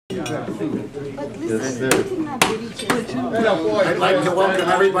I'd like to welcome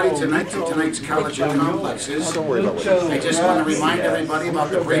everybody tonight to tonight's College of Complexes. I just want to remind everybody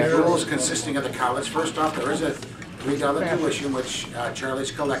about the brief rules consisting of the college. First off, there is a $3 tuition which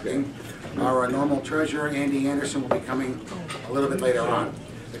Charlie's collecting. Our normal treasurer, Andy Anderson, will be coming a little bit later on.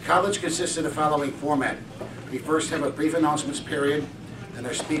 The college consists of the following format. We first have a brief announcements period, and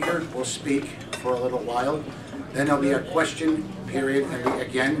our speaker will speak for a little while. Then there'll be a question period, and we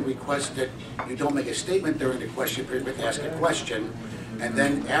again request that you don't make a statement during the question period, but ask a question. And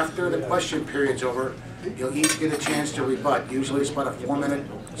then after the question period's over, you'll each get a chance to rebut. Usually it's about a 4-minute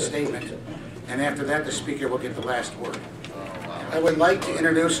statement. And after that, the speaker will get the last word. I would like to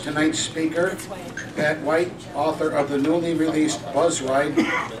introduce tonight's speaker, Pat White, author of the newly released Buzz Ride,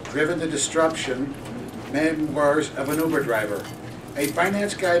 Driven to Destruction, Memoirs of an Uber Driver. A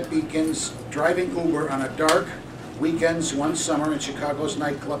finance guy begins driving Uber on a dark weekends one summer in Chicago's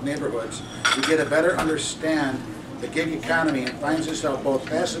nightclub neighborhoods to get a better understand the gig economy, and finds himself both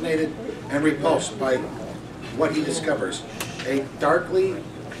fascinated and repulsed by what he discovers. A darkly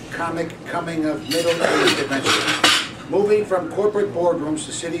comic coming of middle-aged adventure. Moving from corporate boardrooms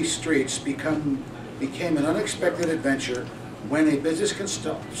to city streets became an unexpected adventure when a business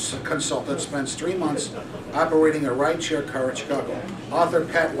consultant spends 3 months operating a rideshare car in Chicago. Author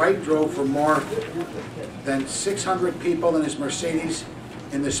Pat White drove for more than 600 people in his Mercedes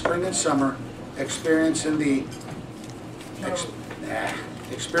in the spring and summer, experiencing the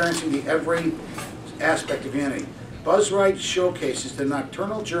every aspect of humanity. Buzz Ride showcases the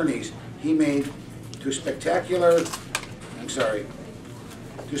nocturnal journeys he made to spectacular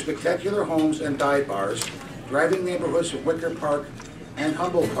homes and dive bars, driving neighborhoods of Wicker Park and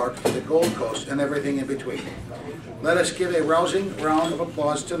Humboldt Park to the Gold Coast and everything in between. Let us give a rousing round of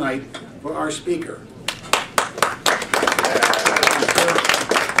applause tonight for our speaker.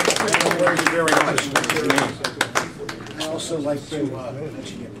 Thank you very much. I also like to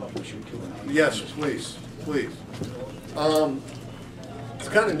mention your publisher too. Yes, please, please. It's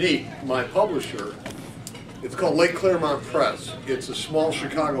kind of neat. My publisher, it's called Lake Claremont Press. It's a small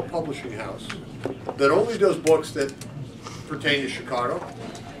Chicago publishing house that only does books that pertain to Chicago.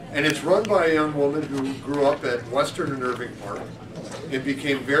 And it's run by a young woman who grew up at Western and Irving Park and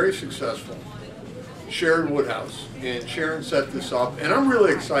became very successul, Sharon Woodhouse. And Sharon set this up, and I'm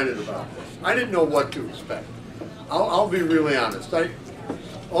really excited about this. I didn't know what to expect. I'll be really honest.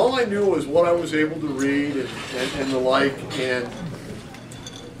 All I knew was what I was able to read and the like, and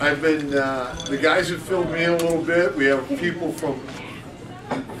I've been, the guys have filled me in a little bit. We have people from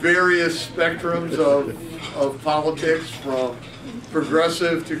various spectrums of politics, from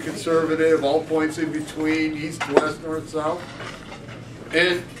progressive to conservative, all points in between, east, west, north, south.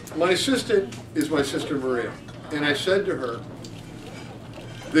 And my assistant is my sister Maria. And I said to her,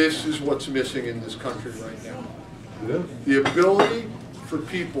 this is what's missing in this country right now. Yeah. The ability for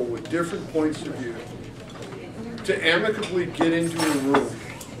people with different points of view to amicably get into a room,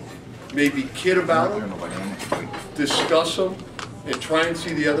 maybe kid about them, discuss them, and try and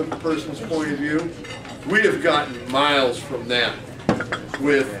see the other person's point of view. We have gotten miles from that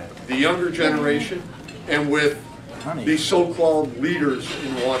with the younger generation and with the so-called leaders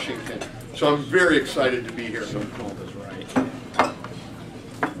in Washington. So I'm very excited to be here.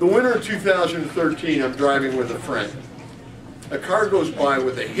 The winter of 2013, I'm driving with a friend. A car goes by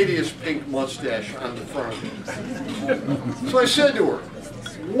with a hideous pink mustache on the front. So I said to her,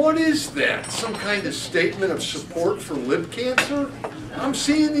 what is that? Some kind of statement of support for lip cancer? I'm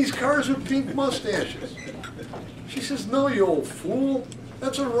seeing these cars with pink mustaches. She says, no, you old fool.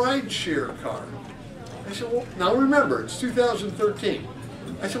 That's a rideshare car. I said, well, now remember, it's 2013.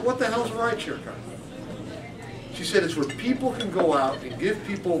 I said, what the hell's a rideshare car? She said, it's where people can go out and give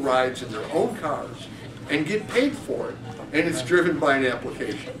people rides in their own cars and get paid for it, and it's driven by an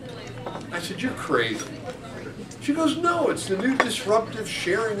application. I said, you're crazy. She goes, no, it's the new disruptive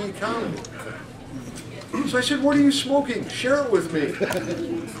sharing economy. So I said, what are you smoking? Share it with me.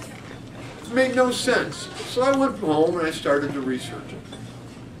 It made no sense. So I went home and I started to research it.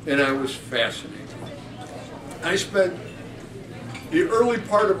 And I was fascinated. I spent the early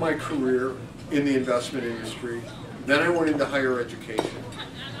part of my career in the investment industry. Then I went into higher education.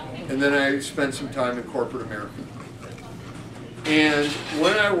 And then I spent some time in corporate America. And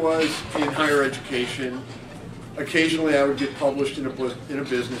when I was in higher education, occasionally I would get published in a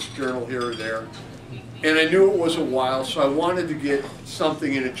business journal here or there. And I knew it was a while, so I wanted to get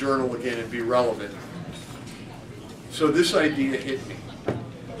something in a journal again and be relevant. So this idea hit me.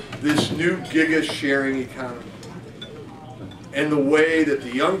 This new giga sharing economy. And the way that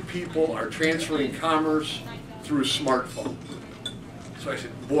the young people are transferring commerce through a smartphone. So I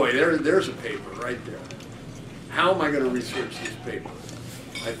said, boy, there's a paper right there. How am I going to research this paper?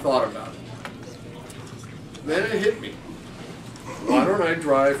 I thought about it. Then it hit me. Why don't I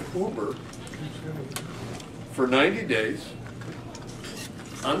drive Uber for 90 days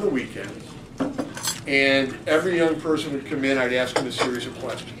on the weekends, and every young person would come in, I'd ask them a series of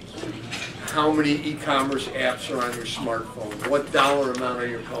questions. How many e-commerce apps are on your smartphone? What dollar amount are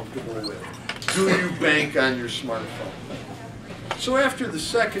you comfortable with? Do you bank on your smartphone? So after the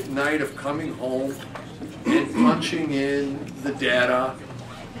second night of coming home and punching in the data,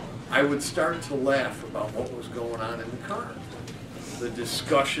 I would start to laugh about what was going on in the car. The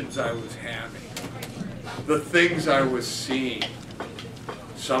discussions I was having, the things I was seeing,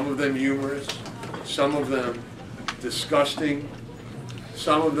 some of them humorous, some of them disgusting,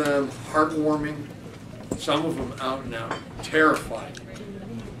 some of them heartwarming, some of them out and out terrifying.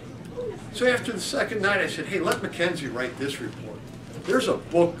 So after the second night, I said, hey, let Mackenzie write this report. There's a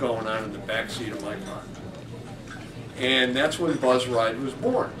book going on in the back seat of my car. And that's when Buzz Ride was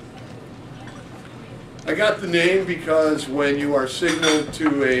born. I got the name because when you are signaled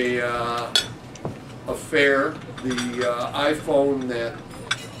to a fare, the iPhone that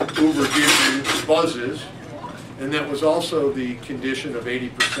Uber gives you buzzes, and that was also the condition of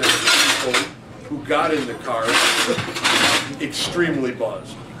 80% of the people who got in the car, extremely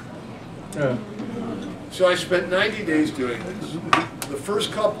buzzed. Yeah. So I spent 90 days doing this. The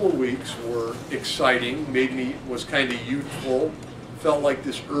first couple of weeks were exciting, was kind of youthful, felt like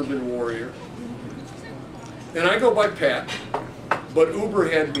this urban warrior. And I go by Pat, but Uber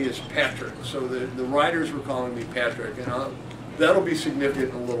had me as Patrick, so the riders were calling me Patrick, and that'll be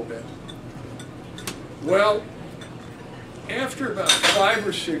significant in a little bit. Well, after about 5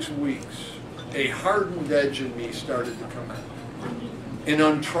 or 6 weeks, a hardened edge in me started to come out. An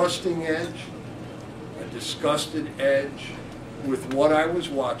untrusting edge, a disgusted edge with what I was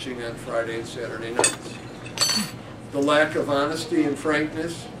watching on Friday and Saturday nights. The lack of honesty and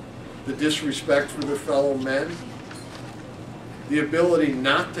frankness, the disrespect for their fellow men, the ability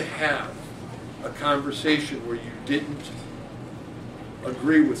not to have a conversation where you didn't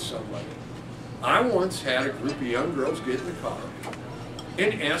agree with somebody. I once had a group of young girls get in the car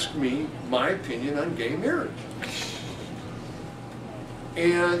and ask me my opinion on gay marriage.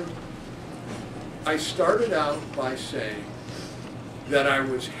 And I started out by saying that I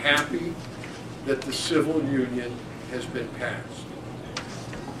was happy that the civil union has been passed.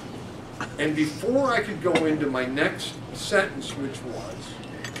 And before I could go into my next sentence, which was,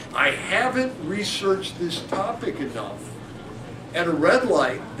 I haven't researched this topic enough. At a red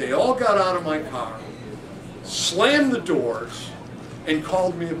light, they all got out of my car, slammed the doors, and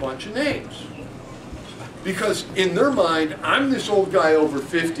called me a bunch of names. Because in their mind, I'm this old guy over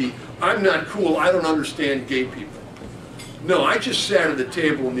 50, I'm not cool, I don't understand gay people. No, I just sat at a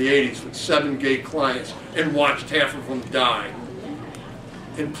table in the 80s with 7 gay clients and watched half of them die,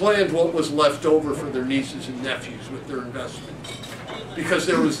 and planned what was left over for their nieces and nephews with their investment. Because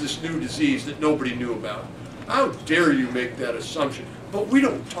there was this new disease that nobody knew about. How dare you make that assumption? But we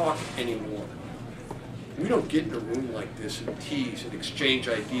don't talk anymore. We don't get in a room like this and tease and exchange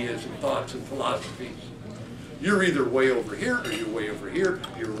ideas and thoughts and philosophies. You're either way over here or you're way over here.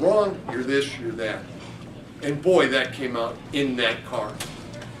 You're wrong, you're this, you're that. And boy, that came out in that car.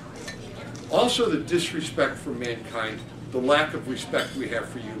 Also the disrespect for mankind, the lack of respect we have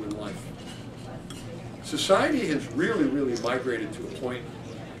for human life. Society has really, really migrated to a point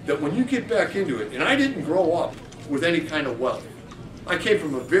that when you get back into it, and I didn't grow up with any kind of wealth. I came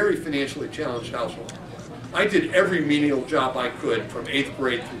from a very financially challenged household. I did every menial job I could from 8th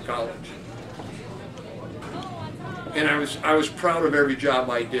grade through college. And I was proud of every job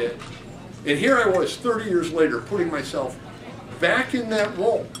I did. And here I was 30 years later putting myself back in that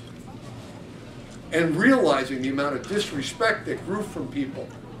role and realizing the amount of disrespect that grew from people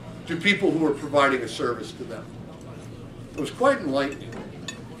to people who were providing a service to them. It was quite enlightening.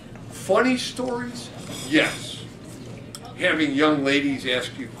 Funny stories? Yes. Having young ladies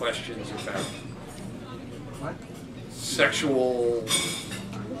ask you questions about sexual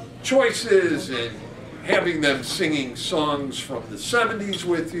choices and having them singing songs from the 70s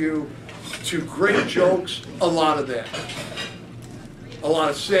with you, to great jokes, a lot of that. A lot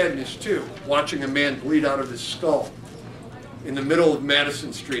of sadness too, watching a man bleed out of his skull in the middle of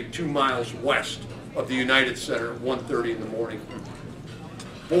Madison Street, 2 miles west of the United Center at 1:30 in the morning.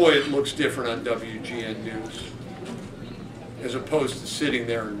 Boy, it looks different on WGN News as opposed to sitting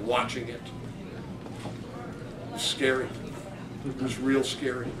there and watching it. It was scary. It was real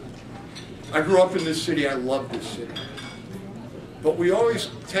scary. I grew up in this city. I love this city. But we always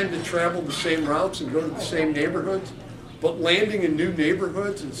tend to travel the same routes and go to the same neighborhoods. but landing in new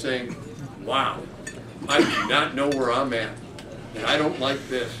neighborhoods and saying, wow, I do not know where I'm at, and I don't like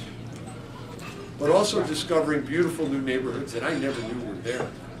this. But also discovering beautiful new neighborhoods that I never knew were there.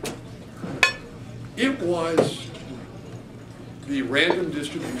 It was the random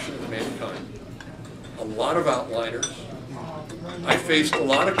distribution of mankind, a lot of outliners. I faced a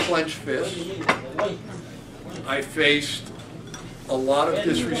lot of clenched fists. I faced a lot of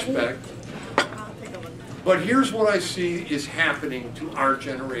disrespect. But here's what I see is happening to our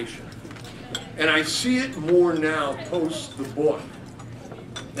generation. And I see it more now post the book.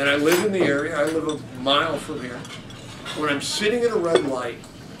 And I live in the area, I live a mile from here. When I'm sitting at a red light,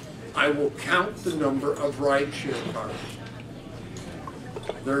 I will count the number of rideshare cars.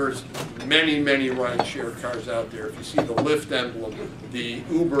 There's many, many rideshare cars out there. If you see the Lyft emblem, the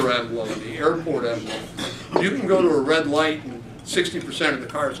Uber emblem, the airport emblem, you can go to a red light and 60% of the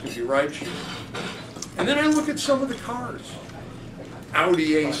cars can be rideshare. And then I look at some of the cars.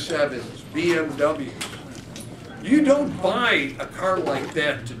 Audi A7s, BMWs. You don't buy a car like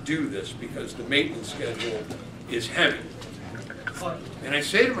that to do this because the maintenance schedule is heavy. And I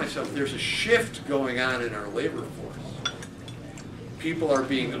say to myself, there's a shift going on in our labor force. People are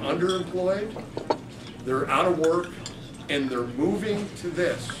being underemployed, they're out of work, and they're moving to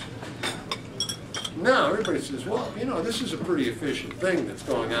this. Now, everybody says, well, you know, this is a pretty efficient thing that's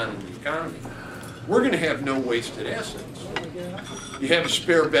going on in the economy. We're going to have no wasted assets. You have a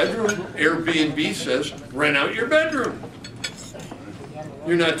spare bedroom, Airbnb says, rent out your bedroom.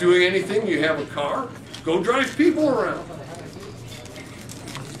 You're not doing anything, you have a car, go drive people around.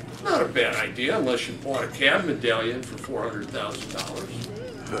 Not a bad idea unless you bought a cab medallion for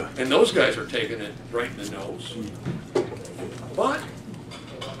 $400,000. And those guys are taking it right in the nose. But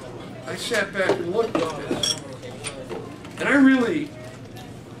I sat back and looked at this. And I really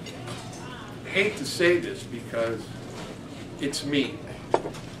hate to say this because it's me.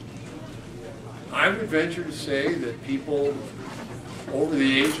 I would venture to say that people over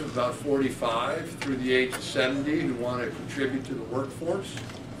the age of about 45 through the age of 70 who want to contribute to the workforce,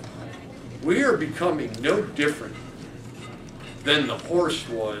 we are becoming no different than the horse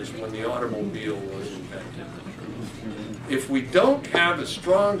was when the automobile was invented. If we don't have a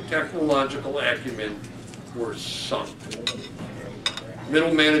strong technological acumen, we're sunk.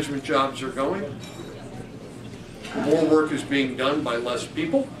 Middle management jobs are going. More work is being done by less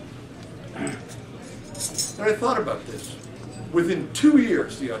people. And I thought about this. Within 2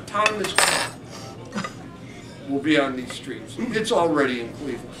 years, the autonomous car will be on these streets. It's already in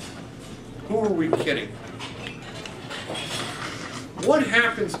Cleveland. Who are we kidding? What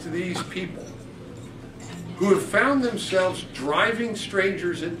happens to these people who have found themselves driving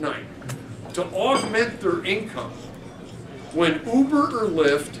strangers at night to augment their income when Uber or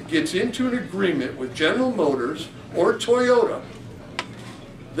Lyft gets into an agreement with General Motors or Toyota?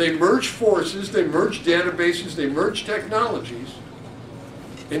 They merge forces, they merge databases, they merge technologies,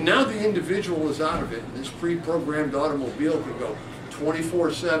 and now the individual is out of it, and this pre-programmed automobile can go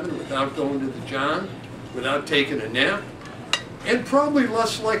 24/7 without going to the John, without taking a nap, and probably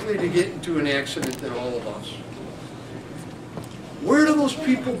less likely to get into an accident than all of us. Where do those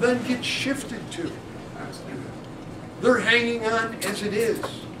people then get shifted to? They're hanging on as it is.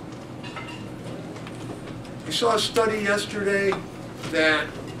 I saw a study yesterday that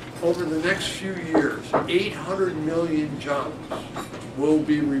over the next few years, 800 million jobs will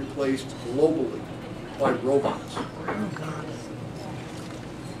be replaced globally by robots.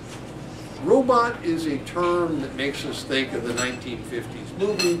 Robot is a term that makes us think of the 1950s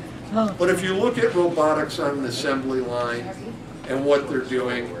movie, but if you look at robotics on an assembly line and what they're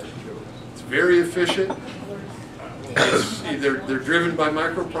doing, it's very efficient. It's either they're driven by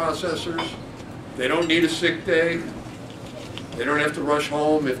microprocessors, they don't need a sick day, they don't have to rush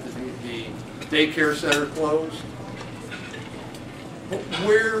home if the daycare center closed. But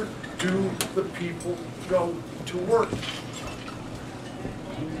where do the people go to work?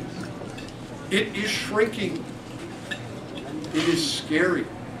 It is shrinking. It is scary.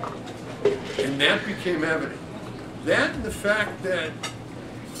 And that became evident. That and the fact that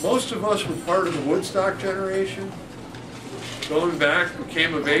most of us were part of the Woodstock generation, going back, we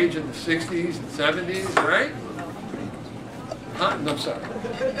came of age in the 60s and 70s, right? I'm sorry.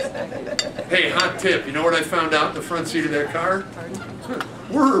 Hey, hot tip. You know what I found out in the front seat of that car?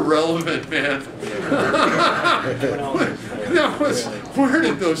 We're irrelevant, man. That was, where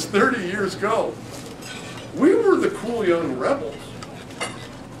did those 30 years go? We were the cool young rebels.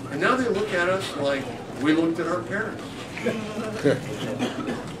 And now they look at us like we looked at our parents.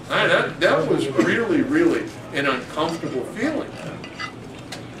 That was really, really an uncomfortable feeling.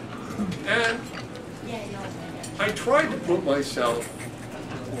 And I tried to put myself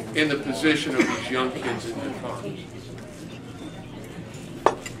in the position of these young kids in their cars.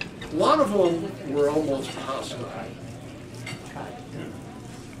 A lot of them were almost hostile.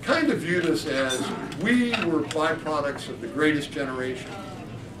 Kind of viewed us as we were byproducts of the greatest generation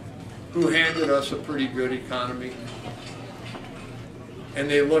who handed us a pretty good economy. And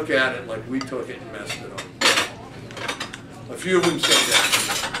they look at it like we took it and messed it up. A few of them said that.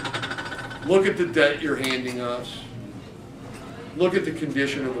 Look at the debt you're handing us. Look at the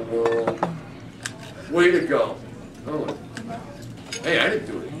condition of the world. Way to go. Oh, hey, I didn't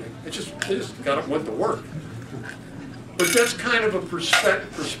do anything. They just got up and went to work. But that's kind of a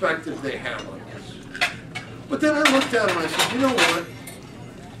perspective they have on us. But then I looked at them and I said, you know what?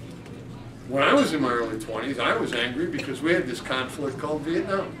 When I was in my early 20s, I was angry because we had this conflict called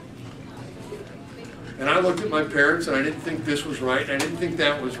Vietnam. And I looked at my parents and I didn't think this was right, and I didn't think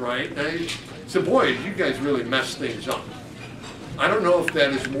that was right. And I said, boy, you guys really messed things up. I don't know if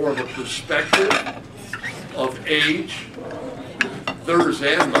that is more of a perspective of age, theirs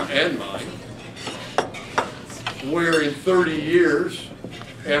and mine, where in 30 years,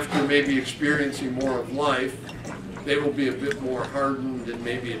 after maybe experiencing more of life, they will be a bit more hardened and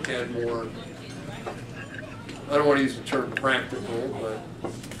maybe a tad more, I don't want to use the term practical, but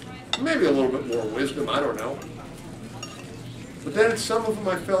maybe a little bit more wisdom, I don't know. But then some of them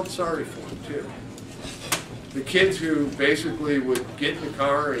I felt sorry for too. The kids who basically would get in the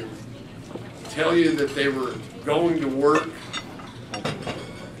car and tell you that they were going to work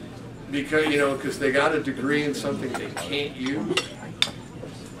because, because they got a degree in something they can't use,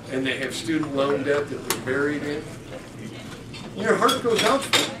 and they have student loan debt that they're buried in. Your heart goes out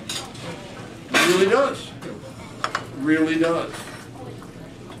for them. It really does. It really does.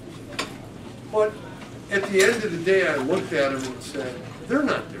 But at the end of the day, I looked at them and said, they're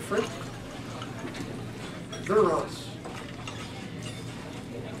not different. They're us.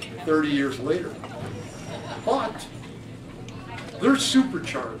 30 years later. But they're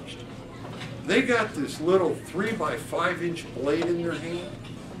supercharged. They got this little 3x5-inch blade in their hand.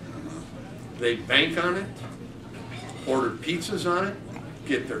 They bank on it, order pizzas on it,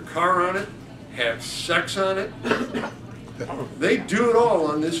 get their car on it, have sex on it. They do it all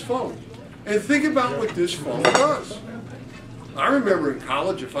on this phone. And think about what this phone does. I remember in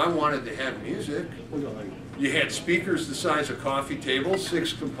college, if I wanted to have music, you had speakers the size of coffee tables,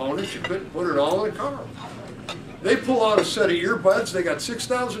 6 components. You couldn't put it all in a car. They pull out a set of earbuds. They got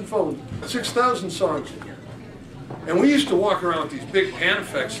 6,000 songs in here. And we used to walk around with these big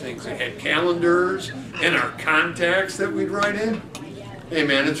Panaflex things that had calendars and our contacts that we'd write in. Hey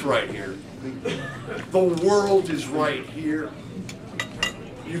man, it's right here. The world is right here.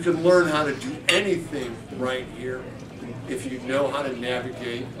 You can learn how to do anything right here if you know how to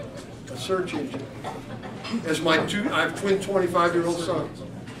navigate a search engine. As I have twin 25-year-old sons.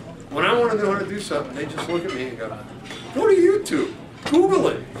 When I want to know how to do something, they just look at me and go to YouTube, Google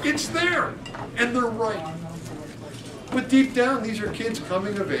it, it's there, and they're right. But deep down, these are kids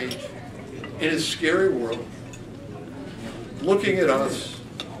coming of age in a scary world, looking at us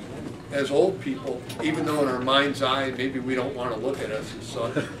as old people, even though in our mind's eye, maybe we don't want to look at us as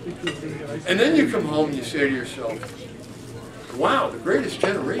such. And then you come home and you say to yourself, wow, the greatest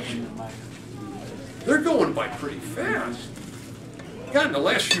generation, they're going by pretty fast. God, in the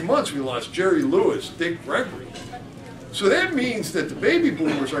last few months, we lost Jerry Lewis, Dick Gregory. So that means that the baby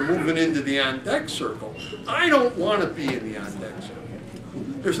boomers are moving into the on-deck circle. I don't want to be in the on-deck circle.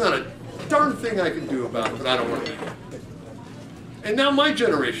 There's not a darn thing I can do about it, but I don't want to be. And now my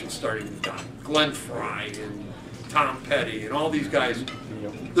generation's starting to die. Glenn Fry and Tom Petty and all these guys,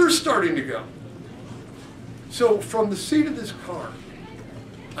 they're starting to go. So from the seat of this car,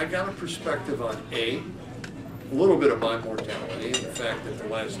 I got a perspective on A little bit of my mortality and the fact that the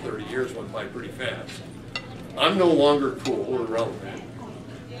last 30 years went by pretty fast. I'm no longer cool or relevant.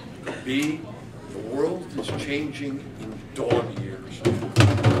 B, the world is changing in dog years.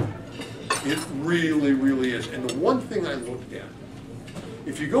 It really, really is. And the one thing I looked at,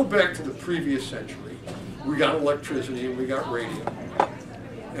 if you go back to the previous century, we got electricity and we got radio.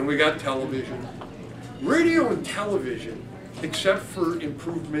 And we got television. Radio and television, except for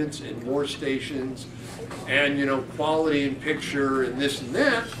improvements and more stations and, quality in picture and this and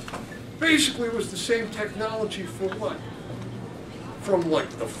that, basically was the same technology for what? From like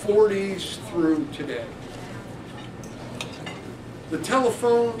the 40s through today. The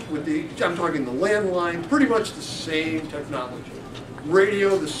telephone with I'm talking the landline, pretty much the same technology.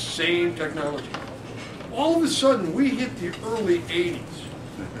 Radio, the same technology. All of a sudden, we hit the early 80s.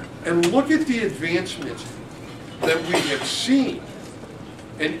 And look at the advancements that we have seen.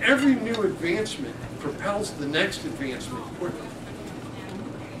 And every new advancement propels the next advancement quicker.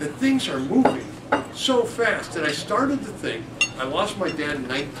 The things are moving so fast. And I started to think, I lost my dad in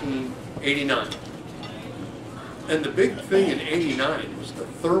 1989. And the big thing in '89 was the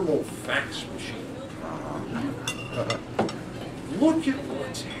thermal fax machine. Look at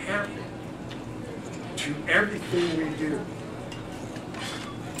what's happening to everything we do.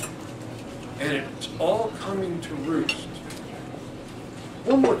 And it's all coming to roost.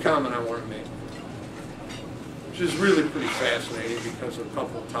 One more comment I want to make, which is really pretty fascinating because of a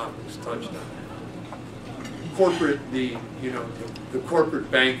couple of topics touched on. Corporate, the corporate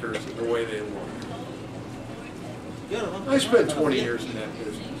bankers and the way they look. I spent 20 years in that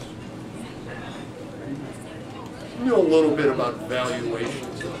business. I know a little bit about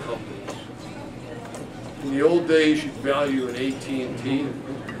valuations of companies. In the old days, you'd value an AT&T.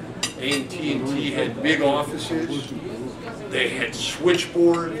 AT&T had big offices. They had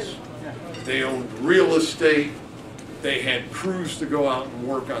switchboards. They owned real estate. They had crews to go out and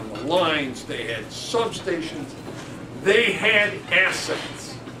work on the lines. They had substations. They had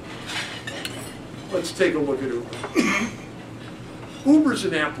assets. Let's take a look at Uber. Uber's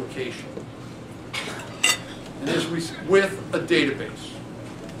an application. And with a database.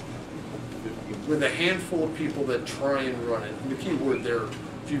 With a handful of people that try and run it. And the key word there,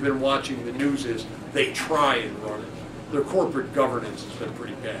 if you've been watching the news, is they try and run it. Their corporate governance has been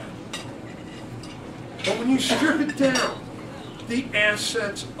pretty bad. But when you strip it down, the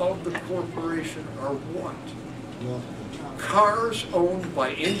assets of the corporation are what? Cars owned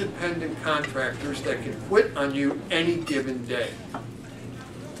by independent contractors that can quit on you any given day.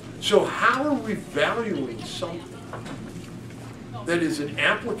 So how are we valuing something that is an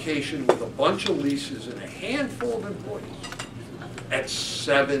application with a bunch of leases and a handful of employees at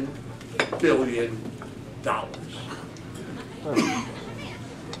 $7 billion?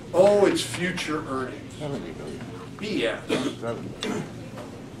 Oh, it's future earnings. BS.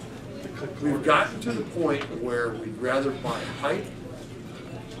 We've gotten to the point where we'd rather buy hype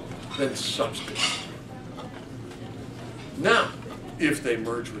than substance. Now, if they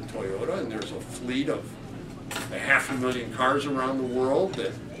merge with Toyota and there's a fleet of 500,000 cars around the world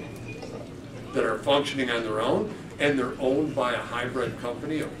that are functioning on their own, and they're owned by a hybrid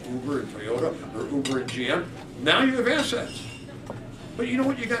company of Uber and Toyota, or Uber and GM, now you have assets. But you know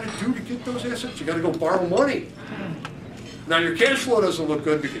what you got to do to get those assets? You got to go borrow money. Now your cash flow doesn't look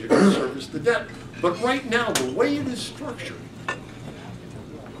good because you're going to service the debt. But right now, the way it is structured,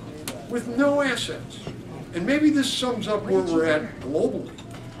 with no assets, and maybe this sums up where we're at globally,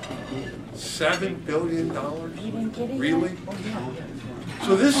 $7 billion? Really?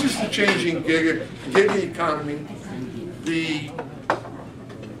 So this is the changing gig economy. The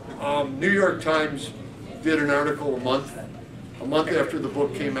New York Times did an article a month after the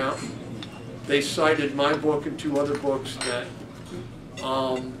book came out. They cited my book and 2 other books that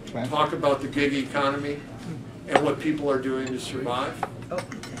talk about the gig economy and what people are doing to survive.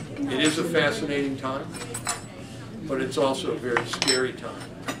 It is a fascinating time, but it's also a very scary time.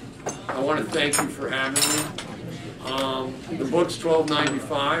 I want to thank you for having me. The book's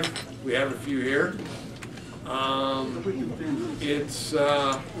 $12.95. We have a few here. It's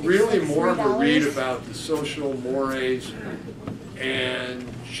really more of a read about the social mores and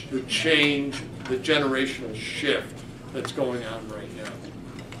the change, the generational shift that's going on right now.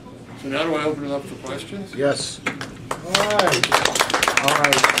 So now do I open it up for questions? Yes. All right. All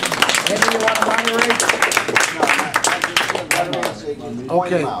right. Anything you want to moderate?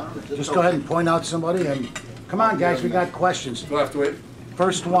 Okay. Just go ahead and point out somebody and come on, guys. We got questions. Do I have to wait?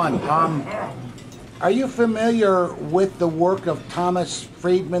 First one. Are you familiar with the work of Thomas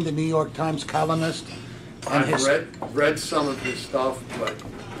Friedman, the New York Times columnist? And I've read some of his stuff, but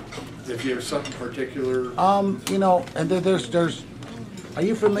if you have something particular, you know, and there's. Are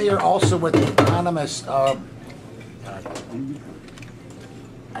you familiar also with the economist?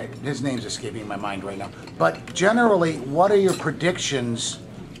 His name's escaping my mind right now. But generally, what are your predictions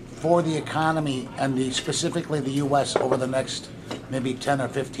for the economy and specifically the U.S. over the next maybe 10 or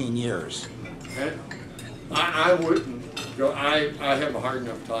 15 years? okay. I wouldn't go. I have a hard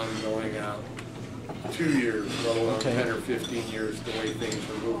enough time going out 2 years, let alone 10 or 15 years, the way things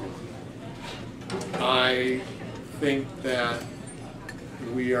are moving. I think that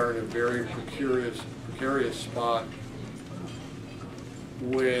we are in a very precarious spot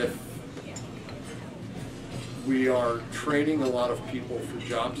we are training a lot of people for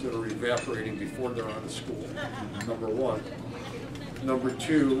jobs that are evaporating before they're out of school, number one. Number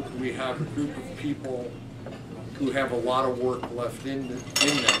two, we have a group of people who have a lot of work left in them.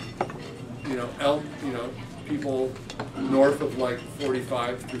 People north of like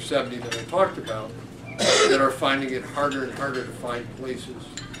 45 through 70 that I talked about, that are finding it harder and harder to find places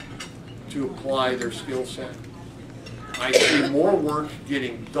to apply their skill set. I see more work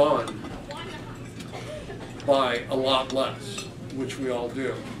getting done by a lot less, which we all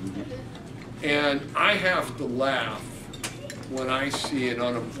do. And I have to laugh when I see an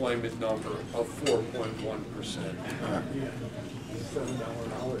unemployment number of 4.1%.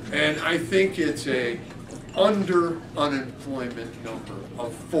 And I think it's a under-unemployment number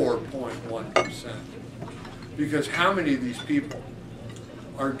of 4.1%. Because how many of these people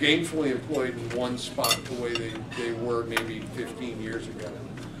are gainfully employed in one spot the way they were maybe 15 years ago?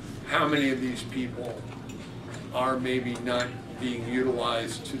 How many of these people are maybe not being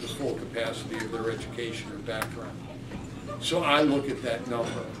utilized to the full capacity of their education or background? So I look at that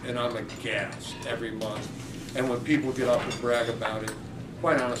number and I'm aghast every month. And when people get up and brag about it,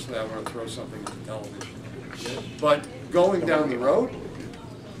 quite honestly, I want to throw something at the television. But going down the road,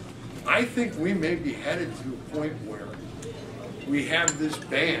 I think we may be headed to a point where we have this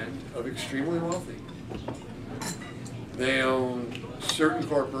band of extremely wealthy. They own certain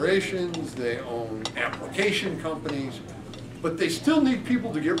corporations, they own application companies, but they still need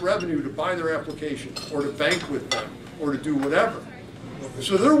people to get revenue to buy their applications or to bank with them or to do whatever.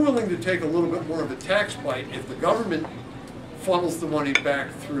 So they're willing to take a little bit more of a tax bite if the government funnels the money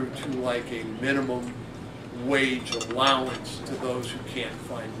back through to like a minimum wage allowance to those who can't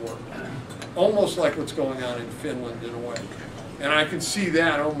find work. Almost like what's going on in Finland in a way. And I can see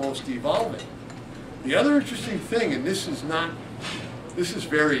that almost evolving. The other interesting thing, and this is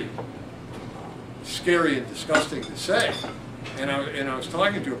very scary and disgusting to say, and I was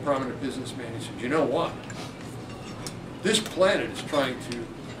talking to a prominent businessman. He said, you know what? This planet is trying to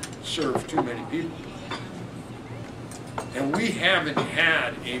serve too many people. And we haven't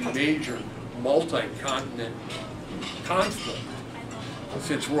had a major multi-continent conflict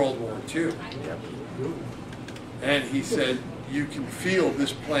since World War II. And he said, you can feel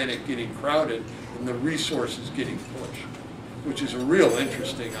this planet getting crowded and the resources getting pushed, which is a real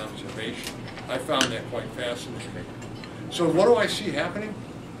interesting observation. I found that quite fascinating. So what do I see happening?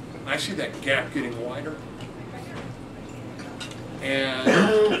 I see that gap getting wider.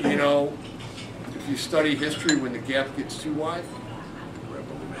 And, you know, if you study history, when the gap gets too wide,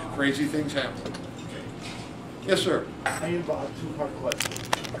 crazy things happen. Yes, sir. I have a two-part question.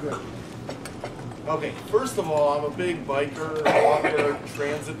 Good. Okay, first of all, I'm a big biker, walker,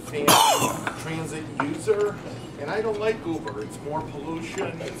 transit fan, transit user, and I don't like Uber. It's more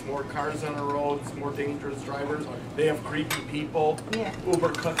pollution, it's more cars on the road, it's more dangerous drivers. They have creepy people. Yeah.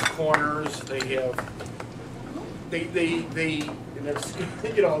 Uber cuts corners. They have, you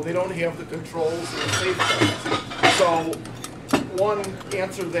know, they don't have the controls and the safety. So, one,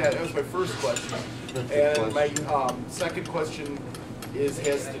 answer that. That was my first question. And my second question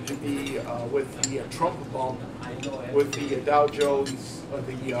has to be with the Trump bump, with the Dow Jones,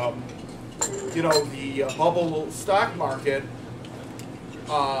 you know, the bubble stock market.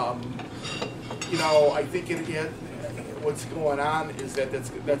 You know, I think what's going on is that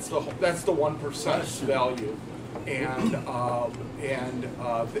that's the 1% value, and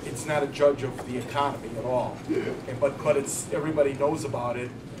it's not a judge of the economy at all. But it's everybody knows about it,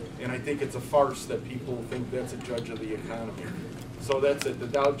 and I think it's a farce that people think that's a judge of the economy. So that's it, the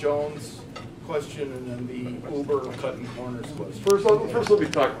Dow Jones question and then the Uber cutting corners question. First let me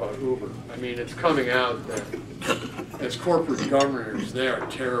talk about Uber. I mean, it's coming out that as corporate governors, they are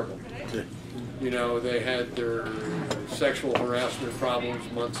terrible. You know, they had their sexual harassment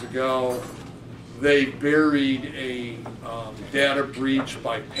problems months ago. They buried a data breach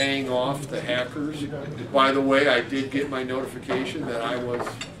by paying off the hackers. By the way, I did get my notification that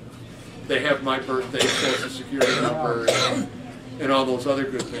they have my birthday, social security number, and all those other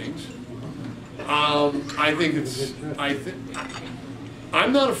good things. I'm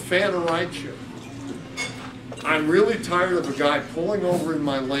not a fan of rideshare. I'm really tired of a guy pulling over in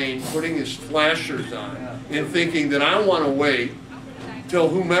my lane, putting his flashers on, and thinking that I want to wait till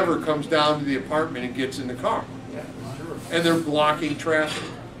whomever comes down to the apartment and gets in the car. And they're blocking traffic.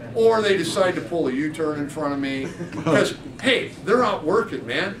 Or they decide to pull a U-turn in front of me. Because, hey, they're out working,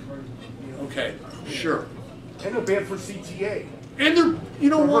 man. Okay, sure. And they're bad for CTA. And they're, you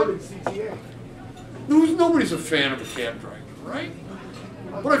know what? CTA. Nobody's a fan of a cab driver, right?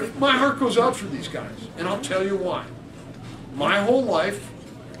 But my heart goes out for these guys, and I'll tell you why. My whole life,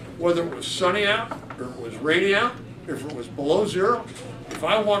 whether it was sunny out, or it was rainy out, if it was below zero, if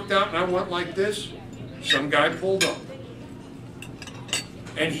I walked out and I went like this, some guy pulled up.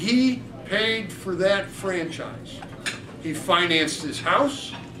 And he paid for that franchise. He financed his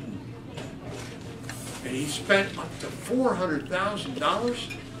house, and he spent up to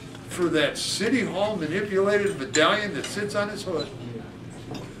 $400,000 for that City Hall manipulated medallion that sits on his hood.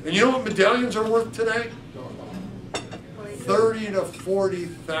 And you know what medallions are worth today? $30,000 to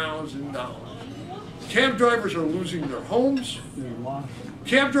 $40,000. Cab drivers are losing their homes.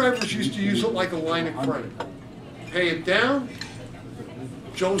 Cab drivers used to use it like a line of credit. Pay it down.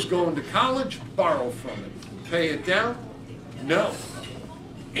 Joe's going to college, borrow from it. Pay it down. No.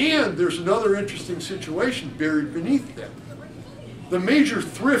 And there's another interesting situation buried beneath that. The major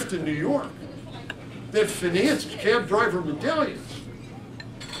thrift in New York that financed cab driver medallions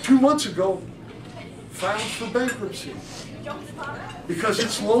 2 months ago filed for bankruptcy because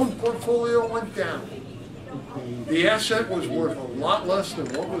its loan portfolio went down. The asset was worth a lot less than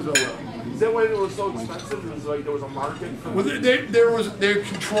what was owed. Is that why it was so expensive? It was like there was a market for they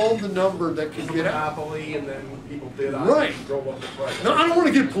controlled the number that could get out. monopoly, and then people bid on Right. it and drove up the price. Now, I don't want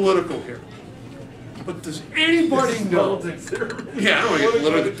to get political here, but does anybody know? Yeah, I don't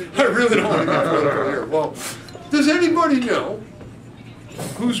want to get political. I really don't want to get political here. Well, does anybody know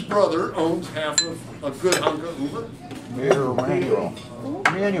whose brother owns half of a good hunk of Uber? Manuel.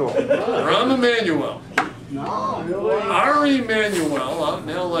 Rahm Emanuel. Ari Emanuel out in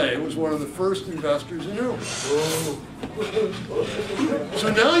LA was one of the first investors in Uber.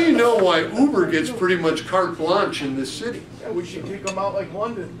 So now you know why Uber gets pretty much carte blanche in this city. Yeah, we should kick them out like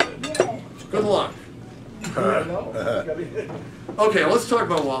London. Good luck. I know. Okay, let's talk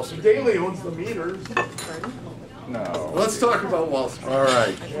about Wall Street. Daily owns the meters. No. Let's talk about Wall Street. All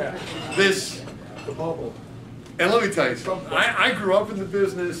right. Yeah, This, the bubble. and let me tell you something. I grew up in the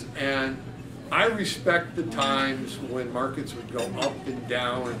business, and I respect the times when markets would go up and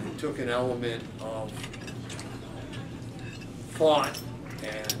down, and it took an element of thought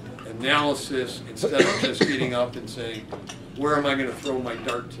and analysis instead of just getting up and saying, where am I going to throw my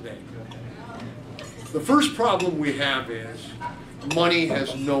dart today? The first problem we have is money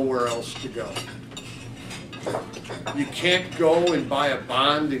has nowhere else to go. You can't go and buy a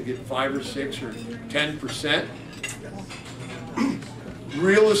bond and get 5 or 6 or 10%.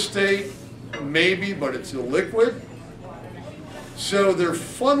 Real estate, maybe, but it's illiquid. So they're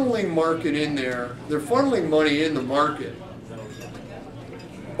funneling market in there. They're funneling money in the market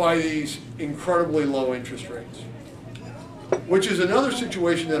by these incredibly low interest rates, which is another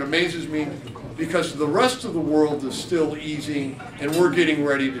situation that amazes me because the rest of the world is still easing and we're getting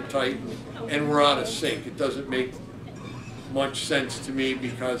ready to tighten and we're out of sync. It doesn't make much sense to me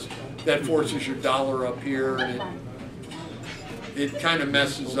because that forces your dollar up here and it kind of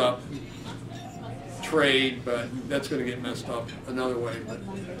messes up trade, but that's going to get messed up another way. But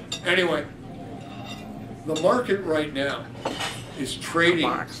anyway, the market right now is trading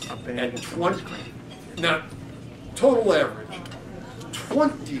at 20, now total average,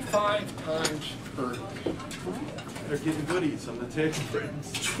 25 times earnings. They're getting goodies on the tax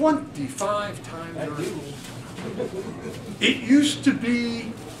breaks. 25 times earnings. It used to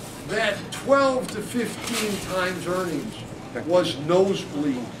be that 12 to 15 times earnings was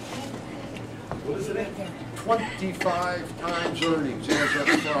nosebleed. What is it at? 25 times earnings as of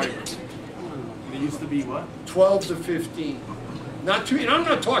Friday. It used to be what? 12 to 15. Not too, and I'm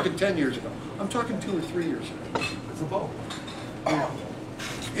not talking 10 years ago. I'm talking 2 or 3 years ago. It's a bubble.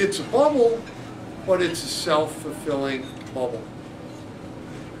 It's a bubble, but it's a self-fulfilling bubble.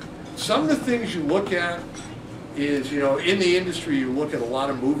 Some of the things you look at is, in the industry you look at a lot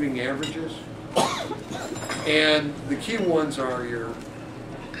of moving averages. And the key ones are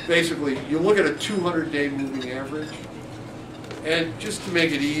basically, you look at a 200-day moving average. And just to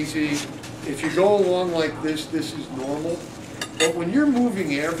make it easy, if you go along like this, this is normal. But when your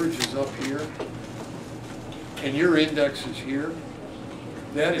moving average is up here, and your index is here,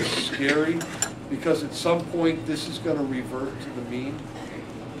 that is scary, because at some point this is going to revert to the mean,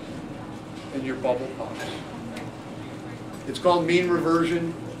 and your bubble pops. It's called mean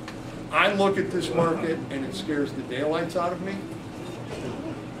reversion. I look at this market and it scares the daylights out of me.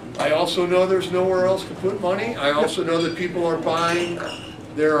 I also know there's nowhere else to put money. I also know that people are buying.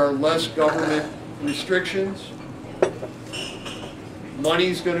 There are less government restrictions.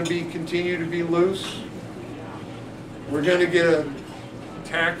 Money's going to continue to be loose. We're going to get a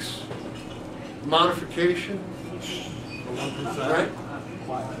tax modification, right?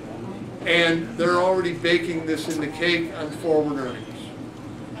 And they're already baking this in the cake on forward earnings.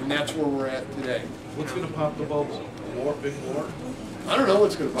 And that's where we're at today. What's going to pop the bubble? War, big war? I don't know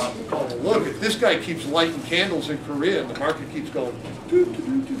what's going to pop the bubble. Look, if this guy keeps lighting candles in Korea and the market keeps going, doo, doo,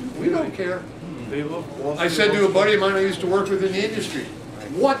 doo, doo, we don't care. I said to a buddy of mine I used to work with in the industry,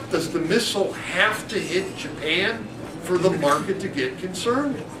 what does the missile have to hit Japan for the market to get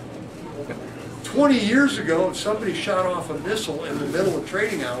concerned? 20 years ago, if somebody shot off a missile in the middle of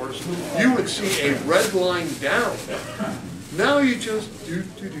trading hours, you would see a red line down. Now you just do.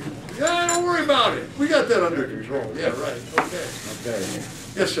 Yeah, don't worry about it. We got that under control. Yeah, right. Okay.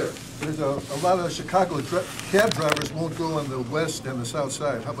 Yes, sir. There's a lot of Chicago cab drivers won't go on the west and the south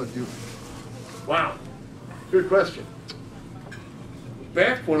side. How about you? Wow. Good question.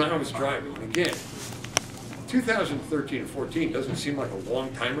 Back when I was driving, again, 2013 and 14 doesn't seem like a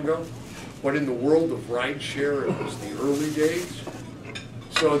long time ago, but in the world of rideshare, it was the early days.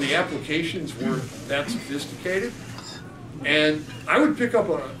 So the applications weren't that sophisticated. And I would pick up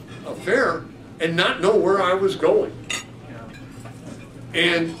a fare and not know where I was going.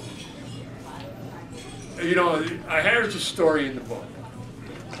 And, you know, I had a story in the book.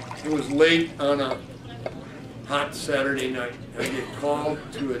 It was late on a hot Saturday night. I get called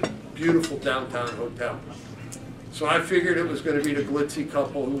to a beautiful downtown hotel. So I figured it was going to be the glitzy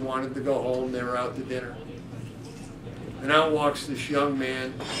couple who wanted to go home. They were out to dinner. And out walks this young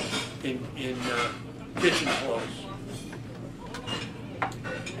man in kitchen clothes.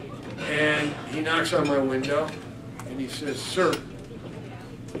 And he knocks on my window and he says, "Sir,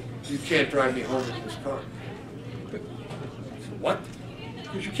 you can't drive me home in this car." I said, "What?"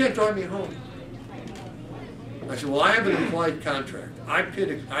 Because you can't drive me home. I said, "Well, I have an implied contract. I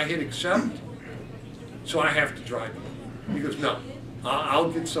hit accept, so I have to drive you." He goes, "No, I'll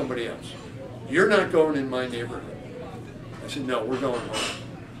get somebody else. You're not going in my neighborhood." I said, "No, we're going home."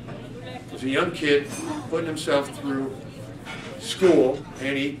 There's a young kid putting himself through school,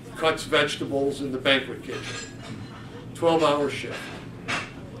 and he cuts vegetables in the banquet kitchen. 12-hour shift.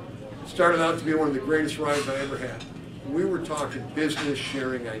 Started out to be one of the greatest rides I ever had. We were talking business,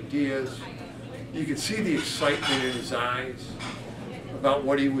 sharing ideas. You could see the excitement in his eyes about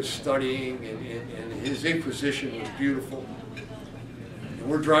what he was studying, and his inquisition was beautiful. And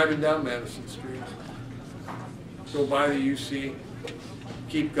we're driving down Madison Street. Go by the UC,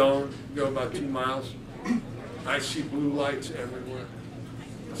 keep going, go about 2 miles. I see blue lights everywhere.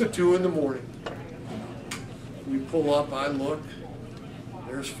 It's 2 in the morning. We pull up, I look.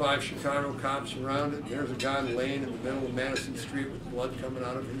 There's 5 Chicago cops around it. There's a guy laying in the middle of Madison Street with blood coming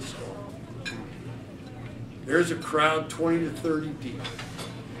out of his skull. There's a crowd 20 to 30 deep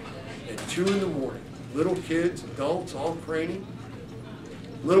at 2 in the morning. Little kids, adults, all craning.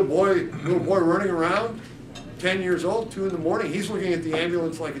 Little boy running around, 10 years old, 2 in the morning. He's looking at the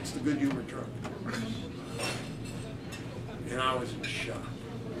ambulance like it's the Good Humor truck. And I was in shock.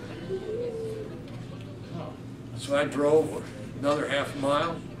 So I drove another half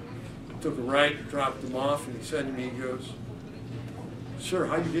mile, took a right, dropped him off, and he said to me, he goes, "Sir,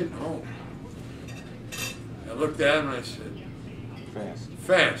 how you getting home?" I looked at him and I said, "Fast.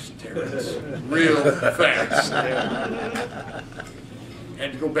 Fast, Terrence. Real fast."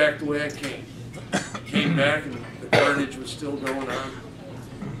 Had to go back the way I came. Came back and the carnage was still going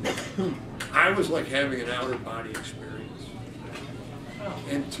on. I was like having an outer body experience.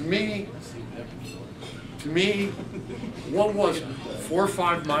 And to me, what was it? 4 or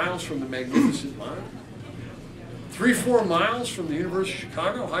 5 miles from the Magnificent Mile? 3 or 4 miles from the University of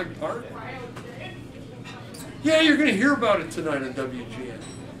Chicago, Hyde Park? Yeah, you're going to hear about it tonight on WGN.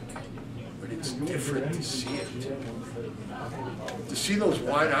 But it's different to see it. To see those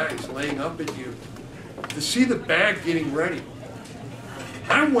wide eyes laying up at you. To see the bag getting ready.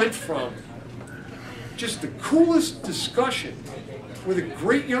 I went from just the coolest discussion with a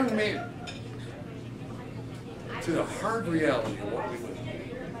great young man to the hard reality of what we live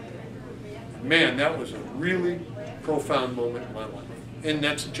in. Man, that was a really profound moment in my life. And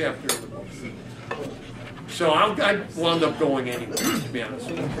that's a chapter in the book. So I wound up going anyway, to be honest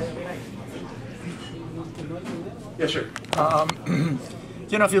with you. Yes, sir.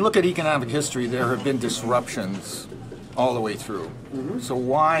 You know, if you look at economic history, there have been disruptions all the way through. So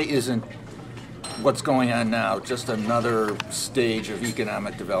why isn't what's going on now just another stage of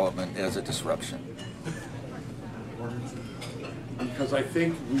economic development as a disruption? Because I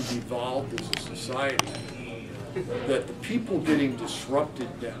think we've evolved as a society that the people getting disrupted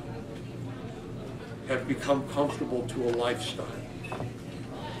now have become comfortable to a lifestyle.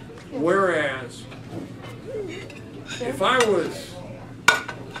 Whereas if I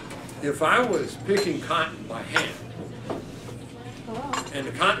was picking cotton by hand and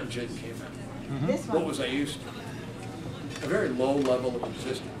the cotton gin came out, what was I used to? A very low level of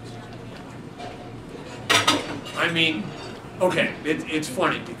resistance. I mean, okay, it's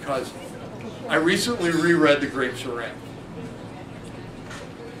funny because I recently reread The Grapes of Wrath.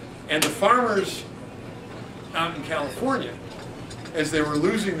 And the farmers out in California, as they were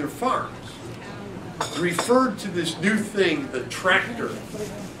losing their farms, referred to this new thing, the tractor,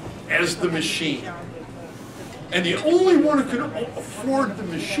 as the machine. And the only one who could afford the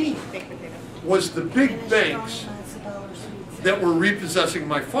machine was the big banks that were repossessing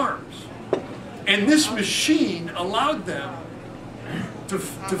my farms. And this machine allowed them to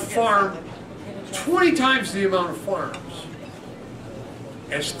farm 20 times the amount of farms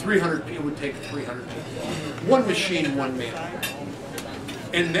as 300 people would take 300 people. One machine, one man.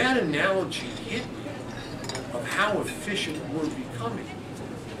 And that analogy hit me of how efficient we're becoming.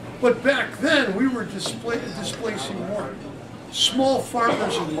 But back then, we were displacing more small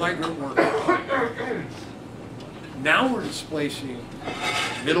farmers and migrant workers. Now we're displacing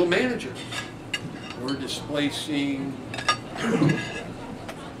middle managers. We're displacing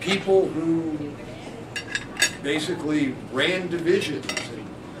people who basically ran divisions,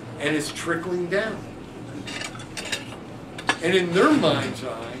 and it's trickling down. And in their mind's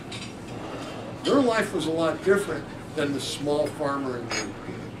eye, their life was a lot different than the small farmer in the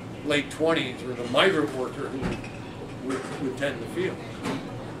late 20s or the migrant worker who would tend the field.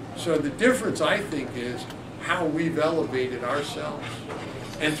 So the difference, I think, is how we've elevated ourselves.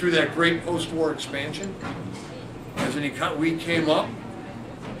 And through that great post-war expansion, as we came up,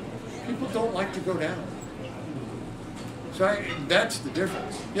 people don't like to go down. So that's the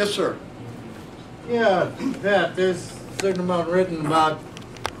difference. Yes, sir. Yeah, Pat, there's a certain amount written about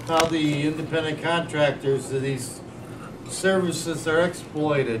how the independent contractors of these services are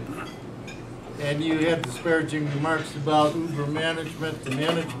exploited. And you had disparaging remarks about Uber management and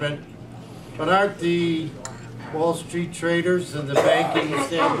management, but aren't the Wall Street traders and the banking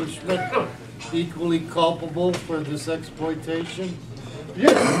establishment equally culpable for this exploitation?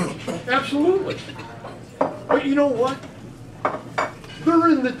 Yeah, absolutely. But you know what? They're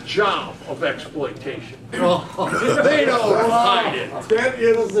in the job of exploitation. They don't hide it. That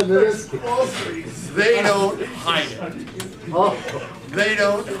is Wall Street. They don't hide it. They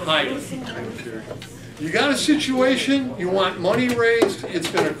don't hide it. You got a situation, you want money raised, it's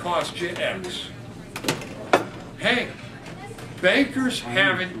going to cost you X. Hey, bankers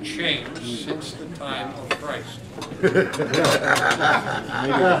haven't changed since the time of Christ.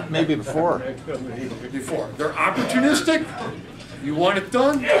 Maybe before. Before. They're opportunistic. You want it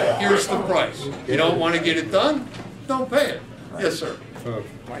done, here's the price. You don't want to get it done, don't pay it. Yes, sir. Well,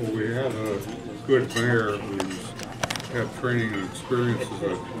 we had a good mayor who's had training and experience as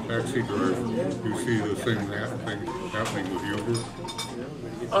a taxi driver. You see the same happening with Uber?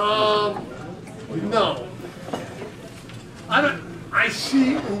 No. I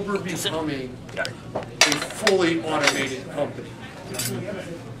see Uber becoming a fully automated company.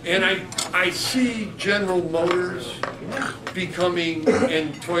 And I see General Motors becoming,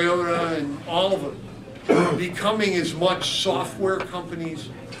 and Toyota and all of them, becoming as much software companies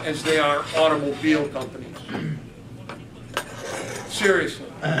as they are automobile companies. Seriously.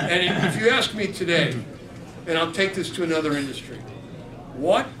 And if you ask me today, and I'll take this to another industry,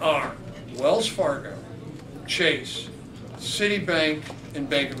 what are Wells Fargo, Chase, Citibank, and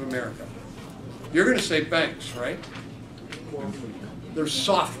Bank of America? You're going to say banks, right? They're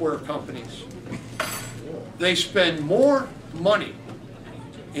software companies. They spend more money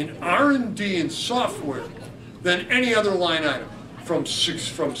in R&D and software than any other line item, from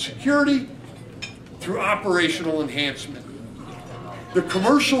security through operational enhancement. The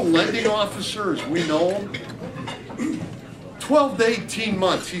commercial lending officer, as we know him, 12 to 18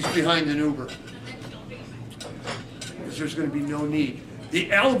 months he's behind an Uber, because there's going to be no need. The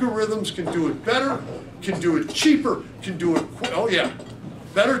algorithms can do it better, can do it cheaper, can do it, oh yeah,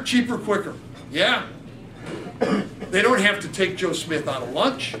 better, cheaper, quicker. Yeah. They don't have to take Joe Smith out of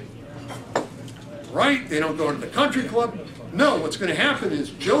lunch, right? They don't go to the country club. No, what's going to happen is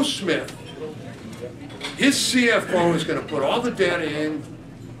Joe Smith, his CFO is going to put all the data in,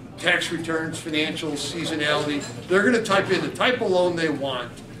 tax returns, financials, seasonality. They're going to type in the type of loan they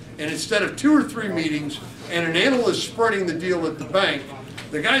want, and instead of 2 or 3 meetings and an analyst spreading the deal at the bank,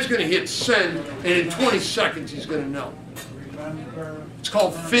 the guy's going to hit send, and in 20 seconds he's going to know. It's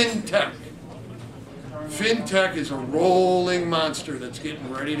called FinTech. FinTech is a rolling monster that's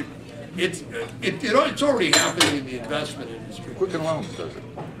getting ready to, it's already happening in the investment industry. Quicken Loans does it.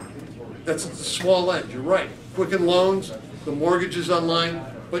 That's at the small end, you're right. Quicken Loans, the mortgages online,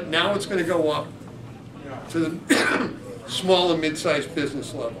 but now it's going to go up to the small and mid-sized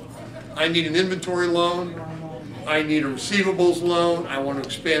business level. I need an inventory loan, I need a receivables loan, I want to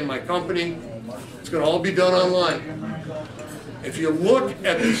expand my company. It's going to all be done online. If you look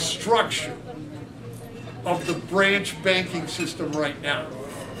at the structure of the branch banking system right now,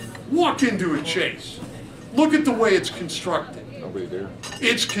 walk into a Chase. Look at the way it's constructed. Nobody there.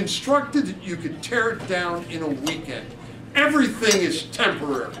 It's constructed that you could tear it down in a weekend. Everything is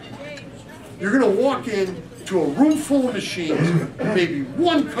temporary. You're going to walk in to a room full of machines, maybe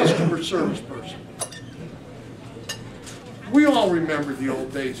one customer service person. We all remember the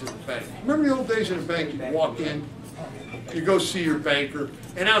old days in the bank. Remember the old days in the bank? You walk in, you go see your banker,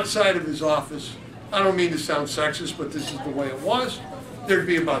 and outside of his office, I don't mean to sound sexist, but this is the way it was. There'd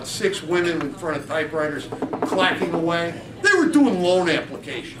be about 6 women in front of typewriters clacking away. They were doing loan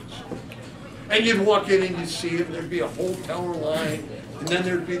applications. And you'd walk in and you'd see them, there'd be a whole teller line, and then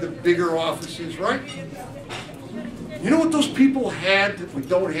there'd be the bigger offices, right? You know what those people had that we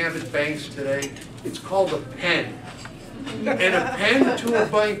don't have at banks today? It's called a pen. And a pen to a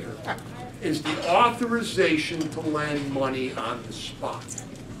banker is the authorization to lend money on the spot.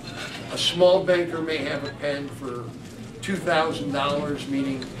 A small banker may have a pen for $2,000,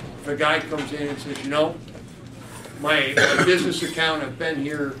 meaning if a guy comes in and says, you know, my business account, I've been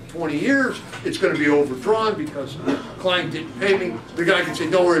here 20 years, it's going to be overdrawn because the client didn't pay me, the guy can say,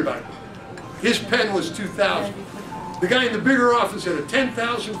 don't worry about it. His pen was $2,000. The guy in the bigger office had a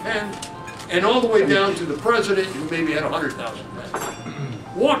 $10,000 pen, and all the way down to the president who maybe had a $100,000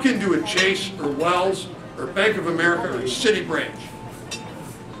 pen. Walk into a Chase or Wells or Bank of America or City branch.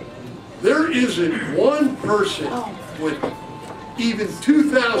 There isn't one person with even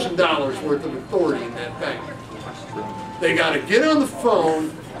 $2,000 worth of authority in that bank. They got to get on the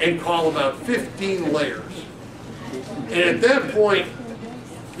phone and call about 15 layers. And at that point,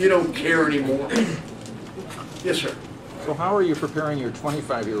 you don't care anymore. Yes, sir. So how are you preparing your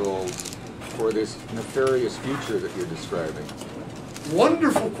 25-year-olds for this nefarious future that you're describing?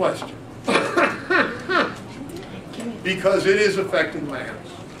 Wonderful question. Because it is affecting my house.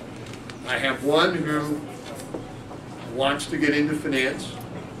 I have one who wants to get into finance.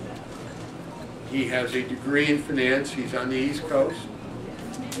 He has a degree in finance. He's on the East Coast.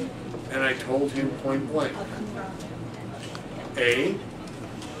 And I told him point blank, A,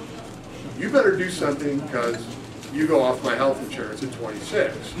 you better do something because you go off my health insurance at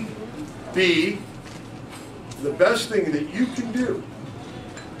 26. B, the best thing that you can do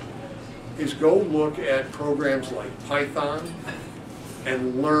is go look at programs like Python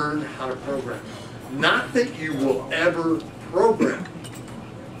and learn how to program. Not that you will ever program,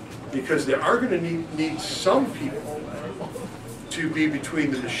 because they are going to need some people to be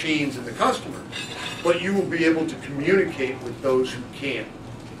between the machines and the customer, but you will be able to communicate with those who can.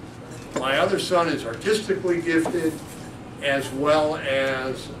 My other son is artistically gifted, as well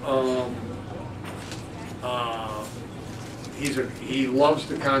as he loves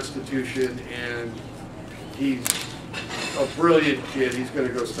the Constitution, and he's a brilliant kid. He's going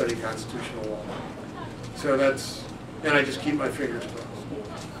to go study constitutional law. So that's, and I just keep my fingers crossed,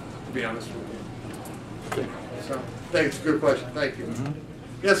 to be honest with you. So, thanks, good question, thank you. Mm-hmm.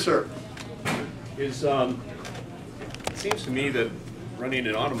 Yes, sir. It seems to me that running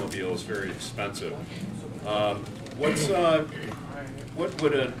an automobile is very expensive. What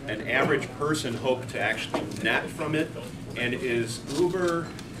would an average person hope to actually net from it? And is Uber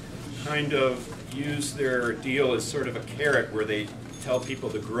kind of use their deal as sort of a carrot where they tell people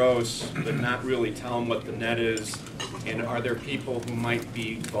the gross, but not really tell them what the net is? And are there people who might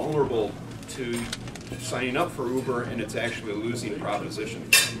be vulnerable to signing up for Uber and it's actually a losing proposition?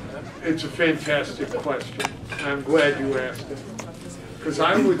 It's a fantastic question. I'm glad you asked it. Because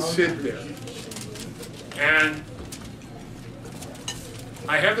I would sit there, and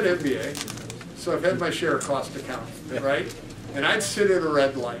I have an MBA, so I've had my share of cost accounting, right? And I'd sit at a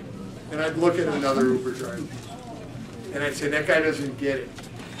red light, and I'd look at another Uber driver, and I'd say, that guy doesn't get it.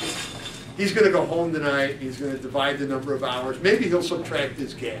 He's going to go home tonight, he's going to divide the number of hours, maybe he'll subtract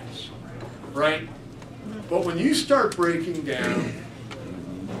his gas, right? But when you start breaking down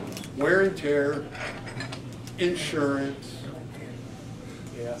wear and tear, insurance,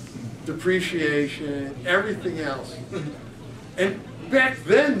 depreciation, everything else. And back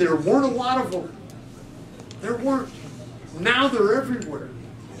then, there weren't a lot of them. There weren't. Now they're everywhere.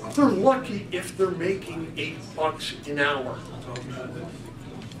 They're lucky if they're making $8 an hour.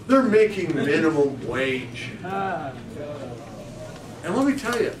 They're making minimum wage. And let me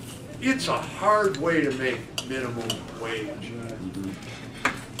tell you, it's a hard way to make minimum wage.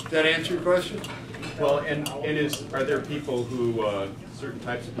 Does that answer your question? Well, and are there people who, certain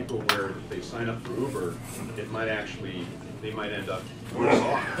types of people where if they sign up for Uber, it might actually, they might end up worse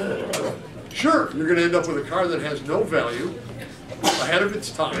off? Sure, you're going to end up with a car that has no value, ahead of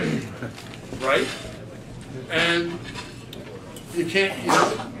its time, right? And you can't,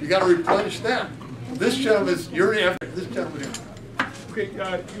 you got to replenish that. This gentleman is, you're after this gentleman here. Okay, you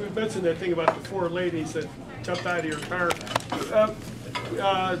had mentioned that thing about the 4 ladies that jumped out of your car.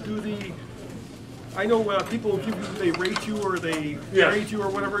 Do the I know people give you, they rate you or they Yes. rate you or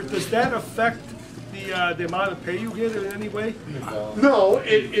whatever. Does that affect the amount of pay you get in any way? No,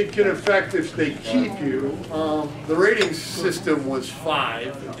 it can affect if they keep you. The rating system was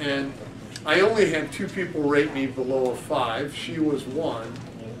 5, and I only had 2 people rate me below a 5. She was 1,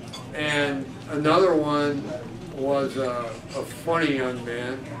 and another one was a funny young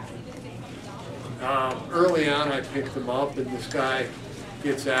man. Early on, I picked him up, and this guy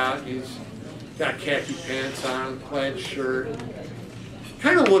gets out. He's got khaki pants on, plaid shirt.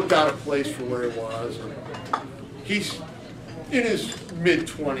 Kind of looked out of place for where he was. And he's in his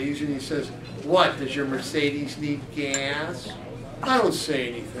mid-20s, and he says, "What, does your Mercedes need gas?" I don't say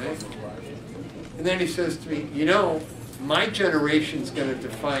anything. And then he says to me, "You know, my generation's going to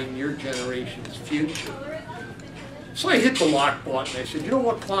define your generation's future." So I hit the lock button. I said, "You know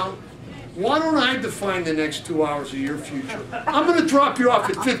what, clown? Why don't I define the next 2 hours of your future? I'm going to drop you off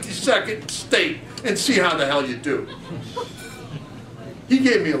at 52nd State and see how the hell you do." He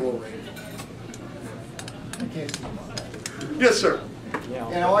gave me a little rating. Yes, sir.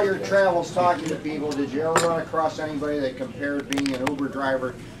 In all your travels talking to people, did you ever run across anybody that compared being an Uber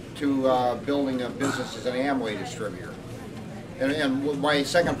driver to building a business as an Amway distributor? And my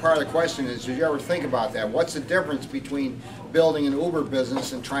second part of the question is, did you ever think about that? What's the difference between building an Uber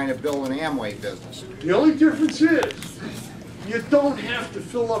business and trying to build an Amway business? The only difference is you don't have to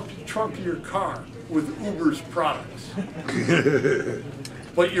fill up the trunk of your car with Uber's products.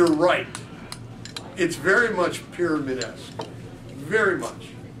 But you're right. It's very much pyramid-esque. Very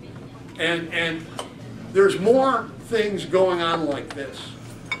much. And there's more things going on like this.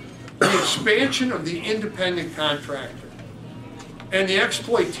 The expansion of the independent contractor and the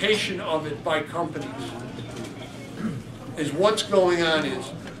exploitation of it by companies is what's going on.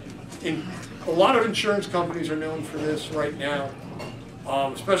 A lot of insurance companies are known for this right now,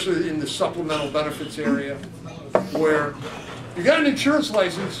 especially in the supplemental benefits area, where you got an insurance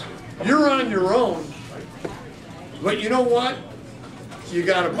license, you're on your own, but you know what? You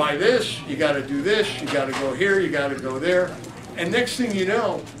got to buy this, you got to do this, you got to go here, you got to go there, and next thing you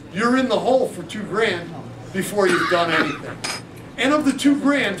know, you're in the hole for $2 grand before you've done anything. And of the $2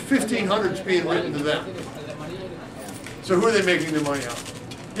 grand, $1,500 is being written to them. So who are they making their money off?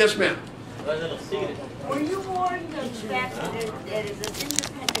 Yes, ma'am. Were you warned of the fact that as an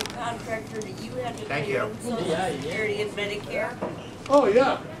independent contractor that you had to pay your own Social Security and Medicare? Oh,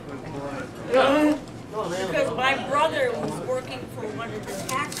 yeah. Yeah. Because my brother was working for one of the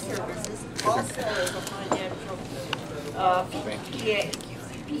tax services, also as a financial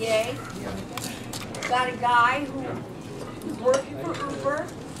CPA. Got a guy who was working for Uber,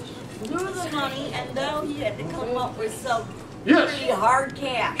 blew the money, and though he had to come up with some pretty hard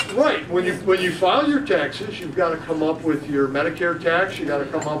cash. Right. When you file your taxes, you've got to come up with your Medicare tax. You got to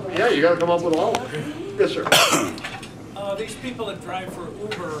come up. Yeah, you got to come up with all of it. Yes, sir. These people that drive for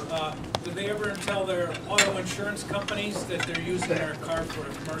Uber, do they ever tell their auto insurance companies that they're using their car for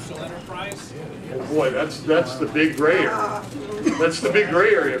a commercial enterprise? Oh boy, that's the big gray area. That's the big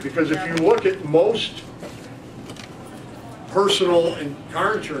gray area, because if you look at most personal and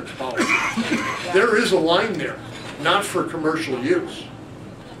car insurance policies, there is a line there, not for commercial use.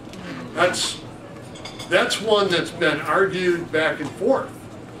 That's one that's been argued back and forth.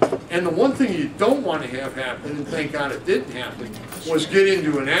 And the one thing you don't want to have happen, and thank God it didn't happen, was get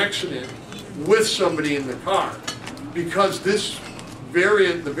into an accident with somebody in the car. Because the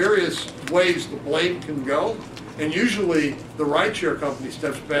various ways the blame can go, and usually the rideshare company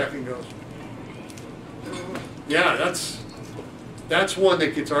steps back and goes, yeah, that's one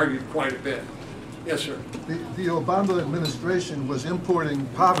that gets argued quite a bit. Yes, sir. The Obama administration was importing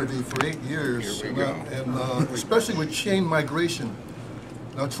poverty for 8 years, and especially with chain migration.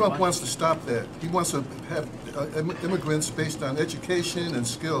 Now Trump wants to stop that. He wants to have immigrants based on education and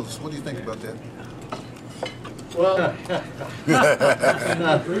skills. What do you think about that? Well,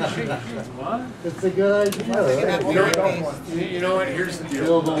 it's a good idea. You know what? Here's the deal.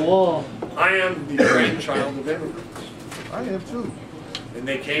 Build a wall. I am the grandchild of immigrants. I am too. And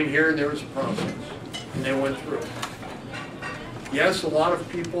they came here and there was a process. And they went through it. Yes, a lot of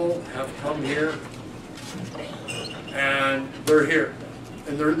people have come here and they're here.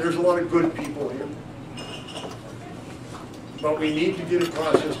 And there's a lot of good people here. But we need to get a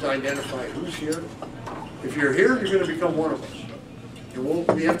process to identify who's here. If you're here, you're going to become one of us. And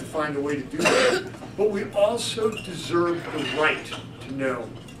we have to find a way to do that. But we also deserve the right to know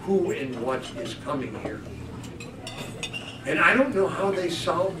who and what is coming here. And I don't know how they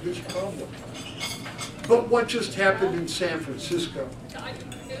solved this problem. But what just happened in San Francisco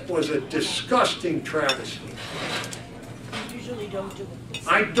was a disgusting travesty. usually don't do it.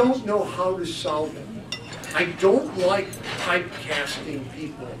 I don't know how to solve it. I don't like typecasting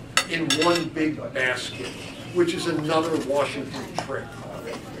people in one big basket, which is another Washington trick.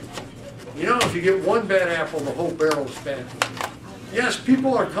 You know, if you get one bad apple, the whole barrel is bad. Yes,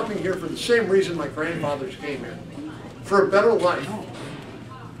 people are coming here for the same reason my grandfathers came here, for a better life.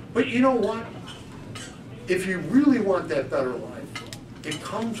 But you know what? If you really want that better life, it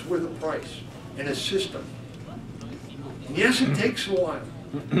comes with a price and a system. And yes, it takes a while.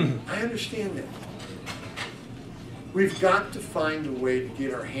 I understand that. We've got to find a way to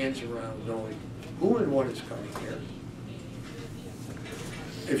get our hands around knowing who and what is coming here.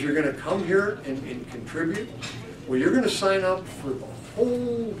 If you're going to come here and contribute, well, you're going to sign up for the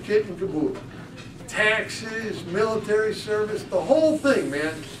whole kit and caboodle. Taxes, military service, the whole thing,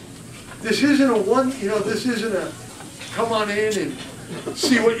 man. This isn't a this isn't a come on in and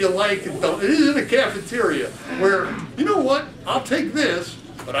see what you like and don't. It isn't a cafeteria where, you know what, I'll take this,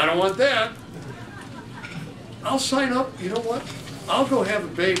 but I don't want that. I'll sign up, you know what, I'll go have a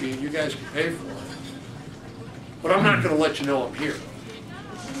baby and you guys can pay for it. But I'm not going to let you know I'm here.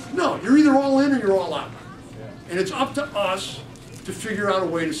 No, you're either all in or you're all out. And it's up to us to figure out a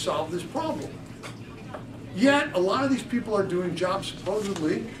way to solve this problem. Yet, a lot of these people are doing jobs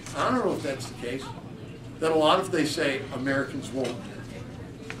supposedly, I don't know if that's the case, that a lot of they say Americans won't.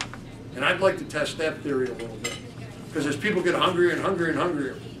 And I'd like to test that theory a little bit. Because as people get hungrier and hungrier and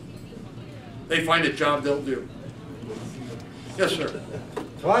hungrier, they find a job they'll do. Yes, sir.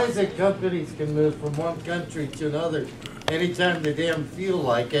 Why is it companies can move from one country to another anytime they damn feel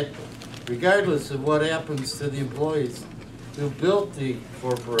like it, regardless of what happens to the employees who built the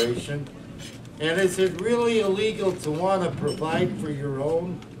corporation? And is it really illegal to want to provide for your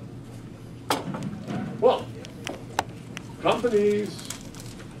own? Well, companies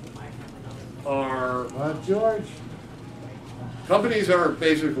are... George? Companies are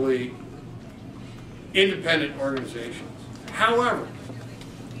basically independent organizations. However,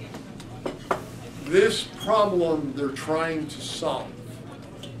 this problem they're trying to solve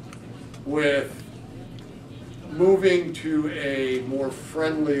with moving to a more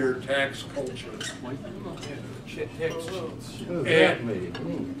friendlier tax culture.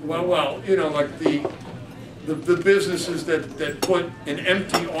 And, well, you know, like the businesses that put an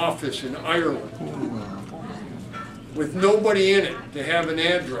empty office in Ireland with nobody in it to have an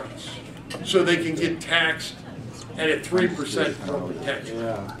address so they can get taxed at a 3% corporate tax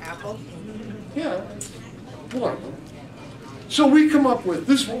rate. Apple? Yeah, one of them. So we come up with,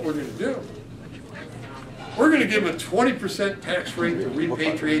 this is what we're going to do. We're going to give them a 20% tax rate to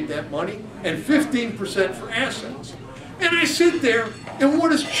repatriate that money and 15% for assets. And I sit there, and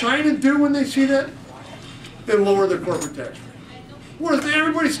what does China do when they see that? They lower their corporate tax rate. What if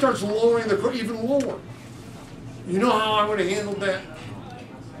everybody starts lowering their even lower? You know how I would have handled that?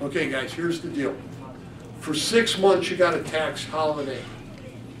 Okay, guys, here's the deal. For 6 months, you got a tax holiday,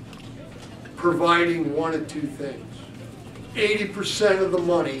 providing one of two things. 80% of the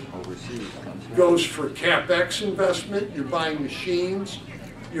money goes for CapEx investment. You're buying machines,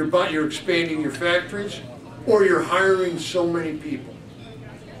 you're expanding your factories, or you're hiring so many people.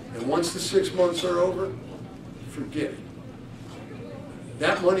 And once the 6 months are over, forget it.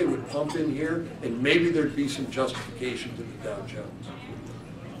 That money would pump in here, and maybe there'd be some justification to the Dow Jones.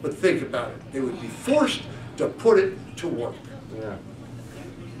 But think about it. They would be forced to put it to work. Yeah.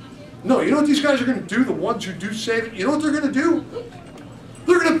 No, you know what these guys are going to do, the ones who do save it? You know what they're going to do?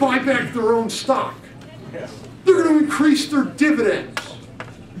 They're going to buy back their own stock. They're going to increase their dividends.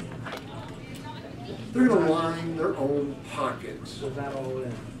 They're going to line their own pockets.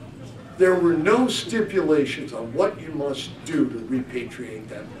 There were no stipulations on what you must do to repatriate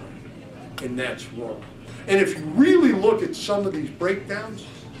that money, and that's wrong. And if you really look at some of these breakdowns,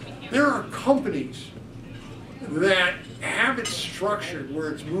 there are companies that have it structured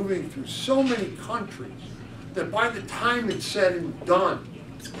where it's moving through so many countries that by the time it's said and done,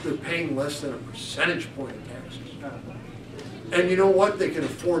 they're paying less than a percentage point of taxes. And you know what? They can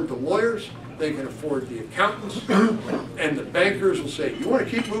afford the lawyers, they can afford the accountants, and the bankers will say, you want to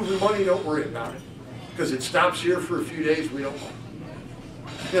keep moving money, don't worry about it. Because it stops here for a few days, we don't want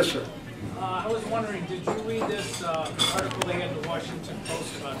it. Yes, sir. I was wondering, did you read this article they had in the Washington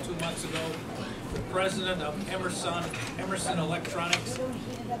Post about 2 months ago? The president of Emerson Electronics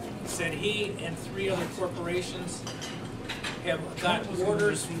said he and 3 other corporations have got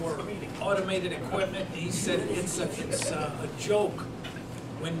orders for automated equipment. He said it's a joke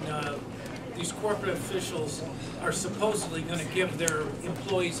when these corporate officials are supposedly going to give their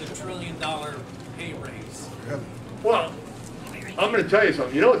employees $1 trillion pay raise. Well, I'm going to tell you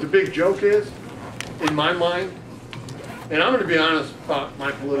something. You know what the big joke is, in my mind? And I'm going to be honest about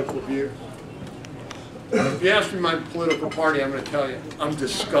my political view. If you ask me my political party, I'm going to tell you, I'm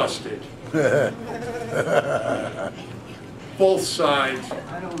disgusted. Both sides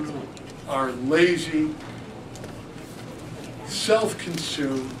are lazy,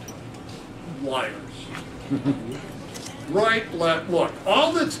 self-consumed liars. Right, left, look,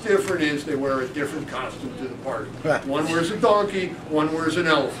 all that's different is they wear a different costume to the party. One wears a donkey, one wears an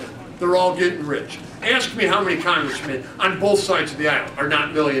elephant. They're all getting rich. Ask me how many congressmen on both sides of the aisle are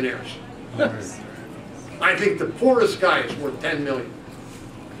not millionaires. I think the poorest guy is worth 10 million.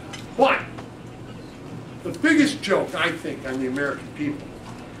 But the biggest joke, I think, on the American people,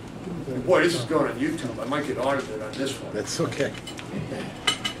 and boy, this is going on YouTube. I might get audited on this one. That's okay.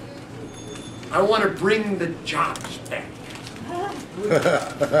 I want to bring the jobs back.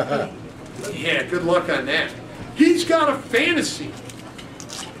 Yeah, good luck on that. He's got a fantasy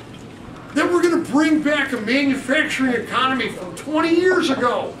that we're going to bring back a manufacturing economy from 20 years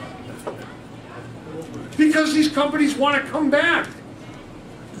ago because these companies want to come back.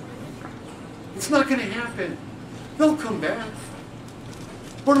 It's not going to happen. They'll come back,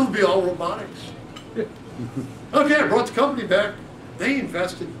 but it'll be all robotics. Okay, I brought the company back. They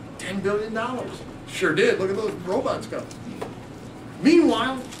invested $10 billion. Sure did. Look at those robots go.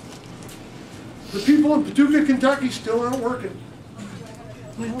 Meanwhile, the people in Paducah, Kentucky still aren't working.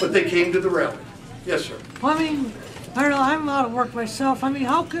 But they came to the rally. Yes, sir. Well, I mean, I don't know, I'm out of work myself. I mean,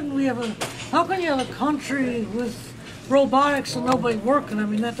 how can you have a country with robotics and nobody working? I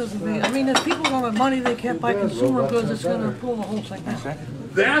mean, that doesn't make, I mean, if people don't have money, they can't buy consumer goods, it's gonna pull the whole thing down.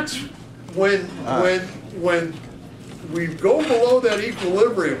 That's when we go below that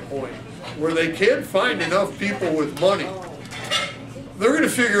equilibrium point where they can't find enough people with money. They're going to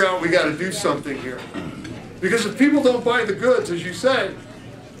figure out we got to do something here. Because if people don't buy the goods, as you say,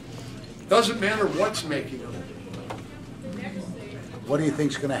 doesn't matter what's making them. What do you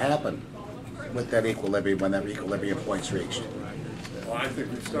think's going to happen with that equilibrium when that equilibrium point's reached? Well, I think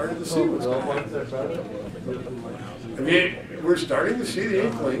we've started to see what's going on. I mean, we're starting to see the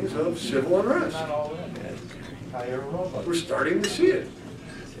inklings of civil unrest. We're starting to see it.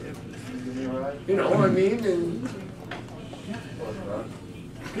 You know, I mean, and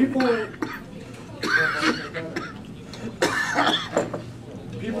people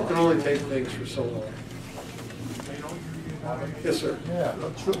can only take things for so long. Yes, sir. Yeah,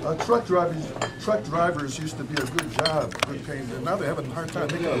 truck drivers used to be a good job, good paying. Now they're having a hard time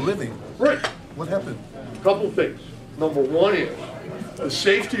making a living. Right. What happened? A couple of things. Number one is the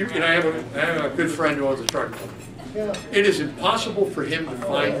safety. And I have a good friend who owns a truck company. It is impossible for him to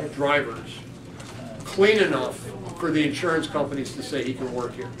find drivers clean enough for the insurance companies to say he can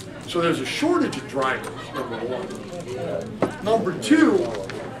work here. So there's a shortage of drivers, number one. Number two,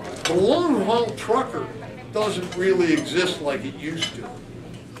 the long-haul trucker doesn't really exist like it used to.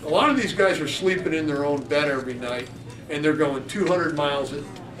 A lot of these guys are sleeping in their own bed every night, and they're going 200 miles a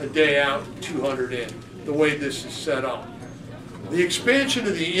day out and 200 in, the way this is set up. The expansion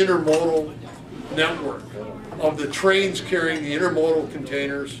of the intermodal network, of the trains carrying the intermodal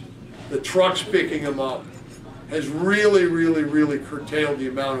containers, the trucks picking them up, has really, really, really curtailed the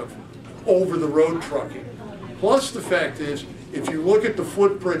amount of over-the-road trucking. Plus the fact is, if you look at the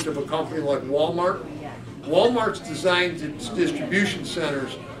footprint of a company like Walmart, Walmart's designed its distribution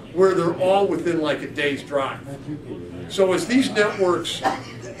centers where they're all within like a day's drive. So as these networks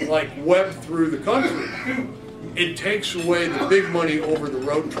like web through the country, it takes away the big money over the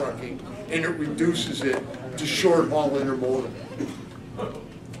road trucking and it reduces it to short haul intermodal.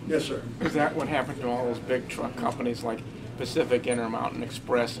 Yes, sir. Is that what happened to all those big truck companies like Pacific, Intermountain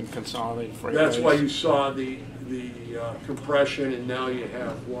Express, and Consolidated Freight? That's why you saw the compression, and now you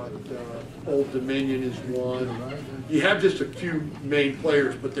have what Old Dominion is one. You have just a few main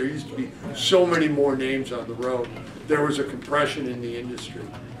players, but there used to be so many more names on the road. There was a compression in the industry.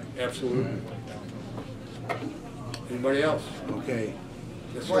 Absolutely. Anybody else? Okay.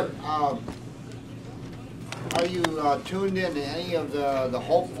 Yes, sir. Are you tuned in to any of the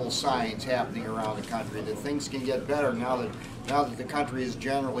hopeful signs happening around the country that things can get better now that the country is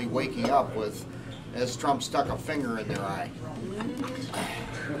generally waking up with, as Trump stuck a finger in their eye?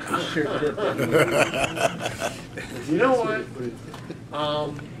 You know what?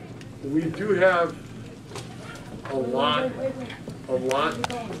 We do have a lot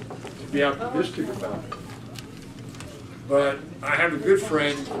to be optimistic about. But I have a good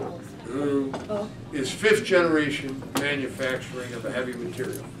friend who is 5th generation manufacturing of a heavy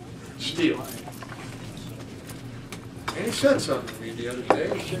material, steel. And he said something to me the other day.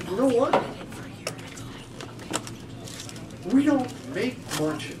 He said, you know what? We don't make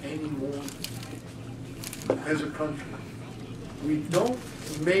much anymore as a country. we don't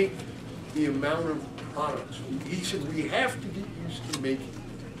make the amount of products. He said we have to get used to making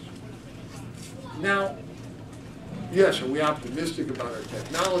things. Now, yes, are we optimistic about our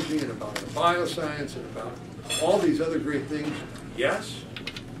technology and about our bioscience and about all these other great things? Yes.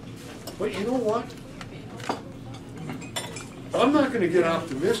 But you know what? I'm not going to get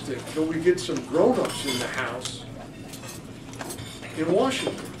optimistic until we get some grown-ups in the house in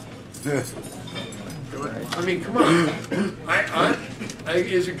Washington. I mean, come on.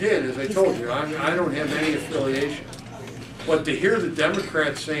 As I told you, I don't have any affiliation. But to hear the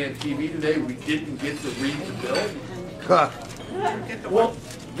Democrats say on TV today, we didn't get to read the bill. Well,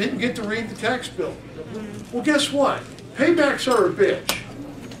 didn't get to read the tax bill. Well, guess what? Paybacks are a bitch.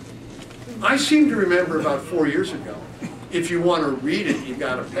 I seem to remember about 4 years ago, if you want to read it, you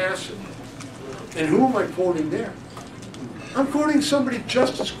got to pass it. And who am I quoting there? I'm quoting somebody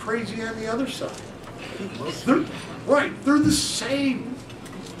just as crazy on the other side. They're the same.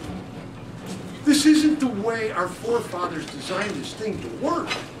 This isn't the way our forefathers designed this thing to work.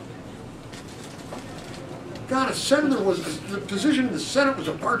 God, the position in the Senate was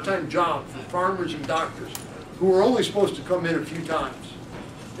a part-time job for farmers and doctors who were only supposed to come in a few times.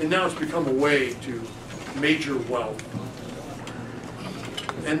 And now it's become a way to major wealth.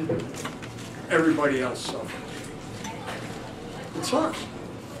 And everybody else suffers. It sucks.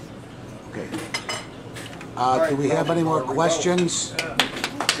 Okay. Do we have any more questions?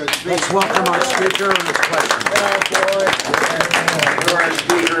 Let's welcome our speaker and his questions. We're our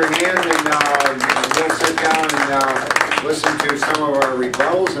speaker again, and we'll sit down and listen to some of our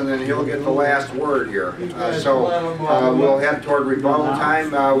rebuttals, and then he'll get the last word here. So we'll head toward rebuttal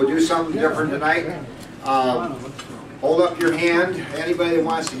time. We'll do something different tonight. Hold up your hand. Anybody that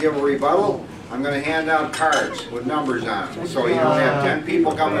wants to give a rebuttal, I'm going to hand out cards with numbers on them, so you don't have 10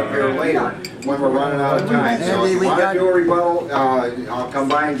 people coming up here later when we're running out of time. So if you want to do a rebuttal, I'll come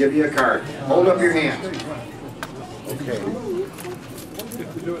by and give you a card. Hold up your hand. Okay.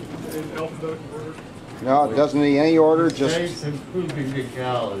 No, it doesn't need any order.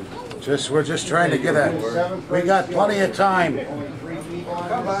 We're just trying to get a. We got plenty of time.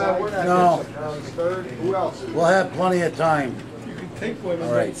 No. We'll have plenty of time. You can take one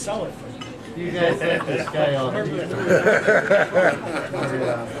All right. and sell it. You guys let this guy off.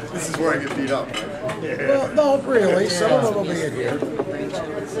 This is where I get beat up. Well, no, really. Some of them will be in here.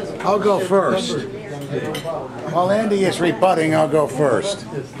 I'll go first. While Andy is rebutting, I'll go first.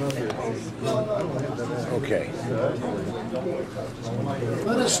 Okay.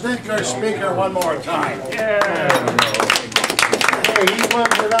 Let us thank our speaker one more time. Hey, he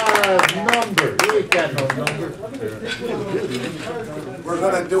wants it on a number. He ain't got no number. We're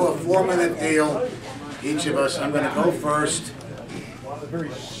going to do a 4-minute deal, each of us. I'm going to go first.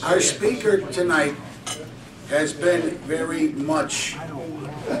 Our speaker tonight has been very much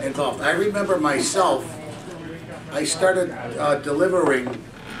involved. I remember myself, I started delivering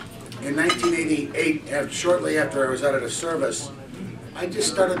in 1988, shortly after I was out of the service. I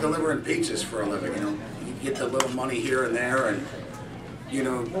just started delivering pizzas for a living, you know. You get the little money here and there, and you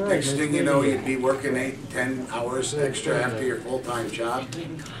know, next thing you know, you'd be working 8-10 hours extra after your full-time job.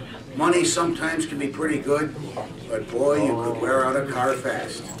 Money sometimes can be pretty good, but boy, you could wear out a car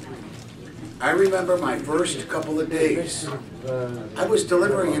fast. I remember my first couple of days. I was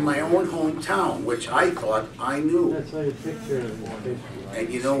delivering in my own hometown, which I thought I knew. And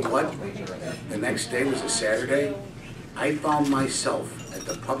you know what? The next day was a Saturday. I found myself at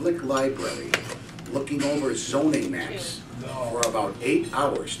the public library looking over zoning maps for about 8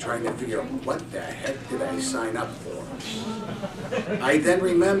 hours trying to figure out what the heck did I sign up for. I then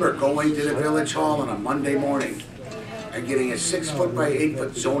remember going to the village hall on a Monday morning and getting a 6-foot by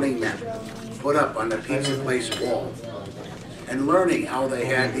 8-foot zoning map put up on the pizza place wall and learning how they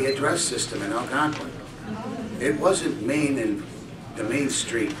had the address system in Algonquin. It wasn't Main and the Main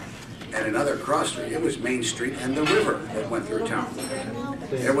Street and another cross street. It was Main Street and the river that went through town.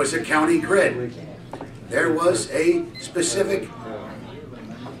 There was a county grid. There was a specific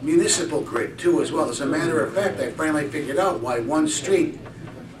municipal grid too as well. As a matter of fact, I finally figured out why one street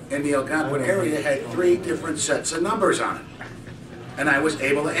in the Algonquin area had 3 different sets of numbers on it. And I was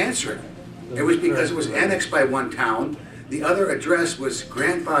able to answer it. It was because it was annexed by one town, the other address was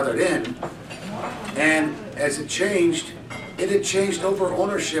grandfathered in, and as it had changed over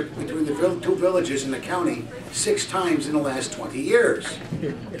ownership between the 2 villages in the county 6 times in the last 20 years.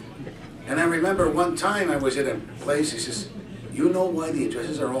 And I remember one time I was at a place, he says, you know why the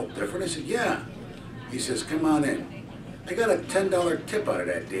addresses are all different? I said, yeah. He says, come on in. I got a $10 tip out of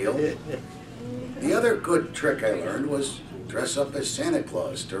that deal. The other good trick I learned was dress up as Santa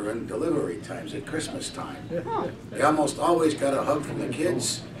Claus during delivery times at Christmas time. They almost always got a hug from the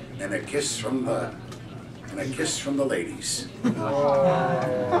kids and a kiss from the ladies.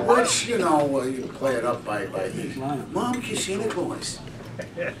 Which, you know, you play it up by the Mom, kiss Santa Claus.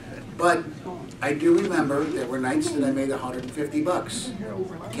 But I do remember there were nights that I made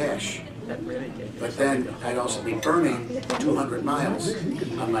 $150 cash. But then I'd also be burning 200 miles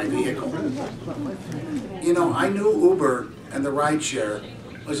on my vehicle. You know, I knew Uber and the rideshare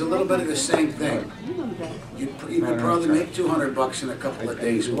was a little bit of the same thing. You could probably make $200 in a couple of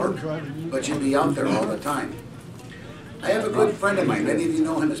days' work, but you'd be out there all the time. I have a good friend of mine, many of you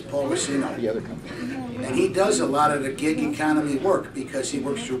know him as Paul Racino. And he does a lot of the gig economy work because he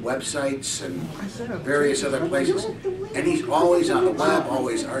works through websites and various other places. And he's always on the web,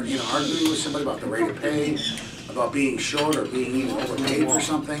 always arguing with somebody about the rate of pay, about being short or being even overpaid for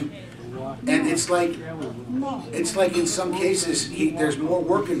something. And it's like in some cases, there's more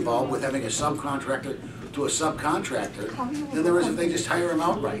work involved with having a subcontractor to a subcontractor than there is if they just hire him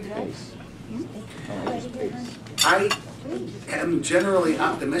outright. I am generally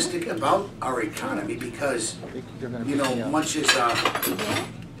optimistic about our economy because, you know, much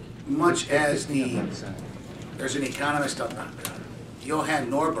as there's an economist, Johann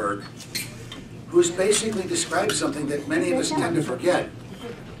Norberg, who's basically described something that many of us tend to forget.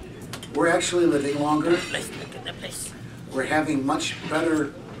 We're actually living longer. We're having much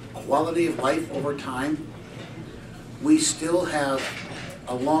better quality of life over time. We still have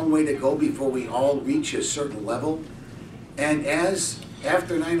a long way to go before we all reach a certain level. And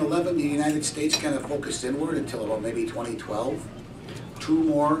after 9/11, the United States kind of focused inward until about maybe 2012.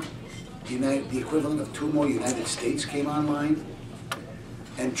 The equivalent of 2 more United States came online.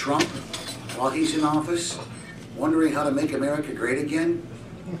 And Trump, while he's in office, wondering how to make America great again,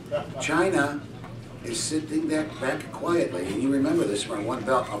 China is sitting back quietly. And you remember this from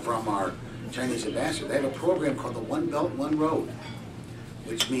our Chinese ambassador. They have a program called the One Belt, One Road,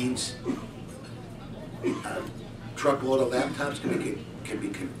 which means a truckload of laptops can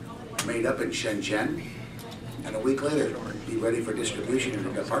be made up in Shenzhen, and a week later be ready for distribution in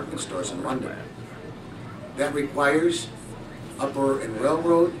the department stores in London. That requires upper and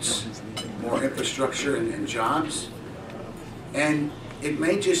railroads, more infrastructure and jobs, and it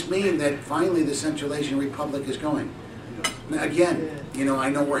may just mean that finally the Central Asian Republic is going. Now, again, you know, I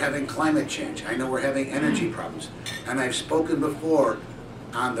know we're having climate change. I know we're having energy problems. And I've spoken before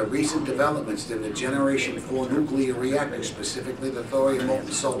on the recent developments in the Generation 4 nuclear reactor, specifically the thorium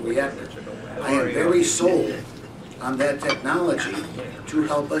molten salt reactor. I am very sold on that technology to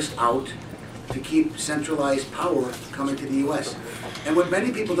help us out to keep centralized power coming to the U.S. And what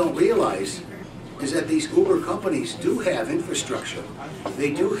many people don't realize is that these Uber companies do have infrastructure.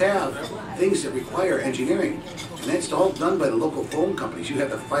 They do have things that require engineering, and that's all done by the local phone companies. You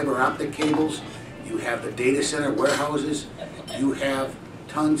have the fiber optic cables, you have the data center warehouses, you have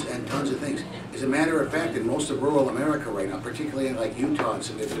tons and tons of things. As a matter of fact, in most of rural America right now, particularly in like Utah and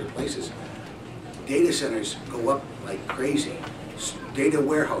some other places, data centers go up like crazy. Data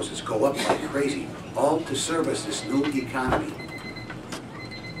warehouses go up like crazy, all to service this new economy.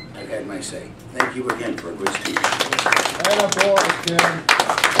 I've had my say. Thank you again for a good speech. And applause, Tim.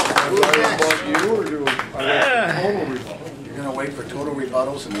 You're going to wait for total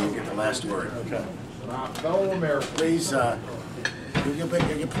rebuttals and then you get the last word. Okay. Fellow Americans. Please, you'll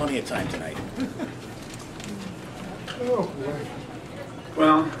get plenty of time tonight.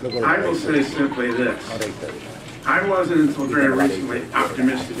 Well, I will say simply this. I wasn't until very recently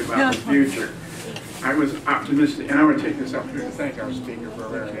optimistic about the future. I was optimistic, and I would take this opportunity to thank our speaker for a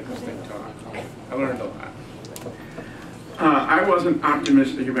very interesting talk. I learned a lot. I wasn't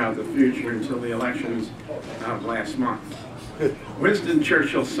optimistic about the future until the elections of last month. Winston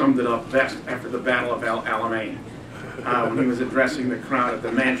Churchill summed it up best after the Battle of El Alamein when he was addressing the crowd at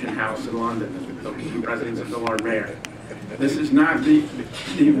the Mansion House in London, the residence of the Lord Mayor. This is not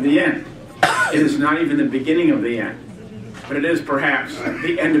even the end. It is not even the beginning of the end. But it is perhaps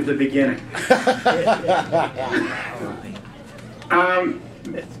the end of the beginning.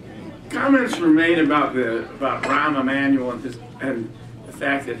 Comments were made about Rahm Emanuel and the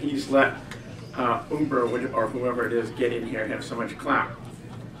fact that he's let Uber or whoever it is get in here and have so much clout.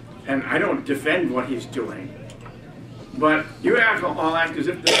 And I don't defend what he's doing, but you have to all act as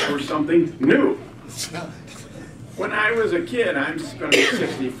if this were something new. When I was a kid, I'm going to be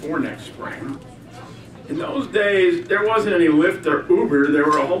 64 next spring. In those days, there wasn't any Lyft or Uber. There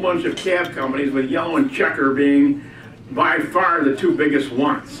were a whole bunch of cab companies, with Yellow and Checker being by far the 2 biggest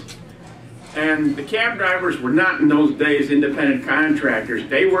ones. And the cab drivers were not in those days independent contractors.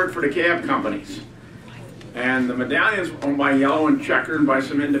 They worked for the cab companies. And the medallions were owned by Yellow and Checker and by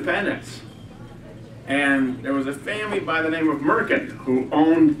some independents. And there was a family by the name of Merkin who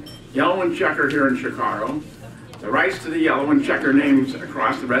owned Yellow and Checker here in Chicago, the rights to the Yellow and Checker names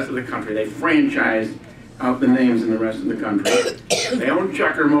across the rest of the country. They franchised out the names in the rest of the country. They owned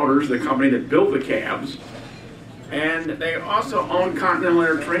Checker Motors, the company that built the cabs, and they also owned Continental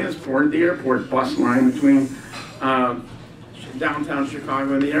Air Transport, the airport bus line between downtown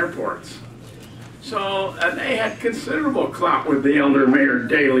Chicago and the airports. So they had considerable clout with the elder Mayor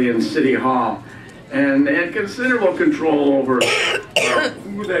Daley in City Hall, and they had considerable control over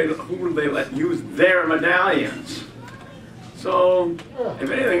who they let use their medallions. So, if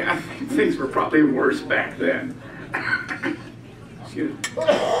anything, I think things were probably worse back then. Excuse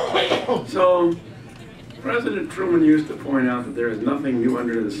me. So, President Truman used to point out that there is nothing new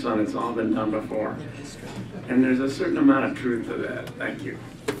under the sun. It's all been done before. And there's a certain amount of truth to that. Thank you.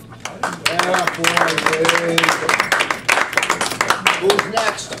 Who's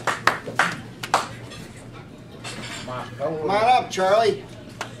next? Come on up, Charlie.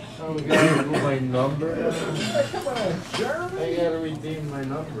 Oh, we gotta remove my number. Come on, Charlie. I gotta redeem my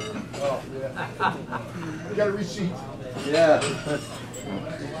number. Oh, yeah. We got a receipt. Yeah.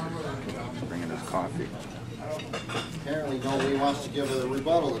 Bringing us coffee. Apparently nobody wants to give a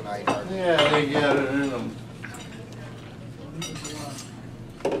rebuttal tonight, Art. Yeah, they got it in them.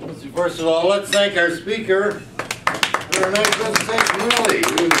 First of all, let's thank our speaker for a nice presentation. Really,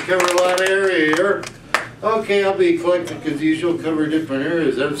 we covered a lot of area here. Okay, I'll be eclectic as usual, cover different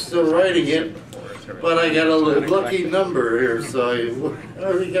areas. I'm still writing it, but I got a lucky number here, so I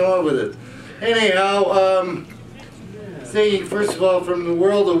already come up with it. Anyhow, thinking first of all from the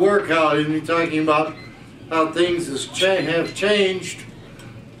world of work, how you're talking about how things have changed.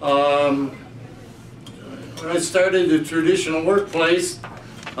 When I started the traditional workplace,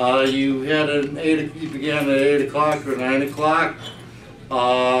 you had you began at 8 o'clock or 9 o'clock,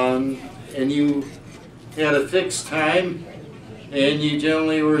 and you had a fixed time, and you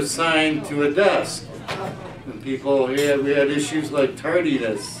generally were assigned to a desk. And we had issues like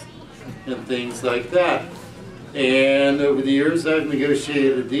tardiness and things like that. And over the years, I've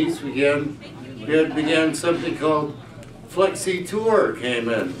negotiated these. We began something called Flexi Tour came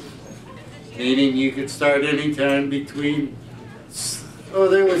in, meaning you could start anytime between.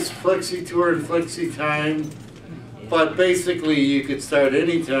 There was Flexi Tour and Flexi Time, but basically you could start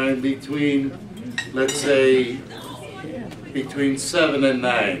anytime between, let's say, between 7 and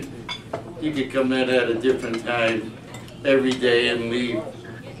 9. You could come in at a different time every day and leave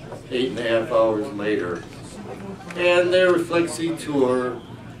 8.5 hours later. And there was Flexi Tour,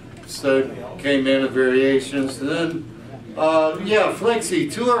 so came in of variations. And then, Flexi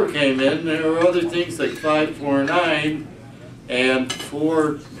Tour came in. There were other things like 549 and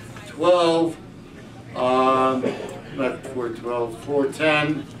 412, not 412,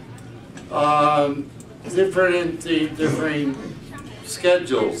 410. Different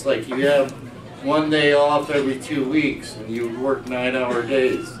schedules, like you have one day off every 2 weeks and you work 9-hour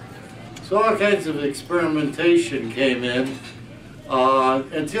days. So all kinds of experimentation came in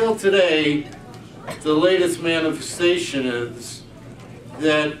until today. The latest manifestation is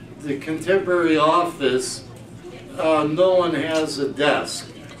that the contemporary office, no one has a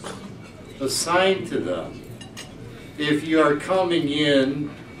desk assigned to them. If you are coming in,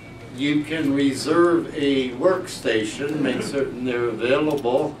 you can reserve a workstation, make certain they're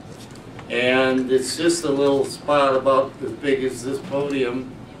available, and it's just a little spot about as big as this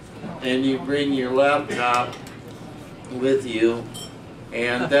podium, and you bring your laptop with you,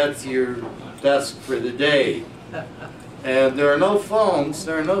 and that's your desk for the day. And there are no phones,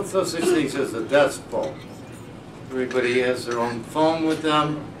 there are no such things as a desk phone. Everybody has their own phone with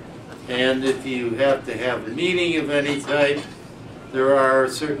them, and if you have to have a meeting of any type, there are a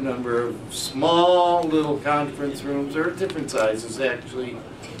certain number of small little conference rooms, or different sizes actually,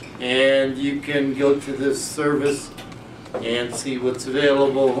 and you can go to this service and see what's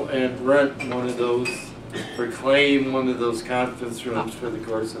available and rent one of those or claim one of those conference rooms for the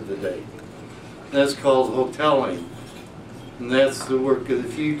course of the day. That's called hoteling, and that's the work of the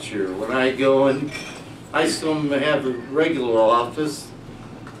future. When I go in, I still have a regular office,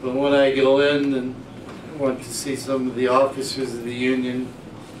 but when I go in and want to see some of the officers of the union,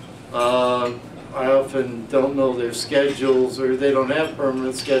 I often don't know their schedules, or they don't have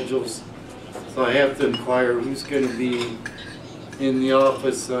permanent schedules, so I have to inquire who's going to be in the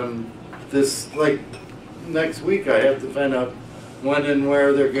office on this, like next week. I have to find out when and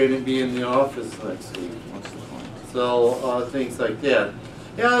where they're going to be in the office next week. So things like that.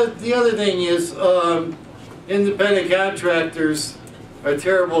 Yeah, the other thing is independent contractors are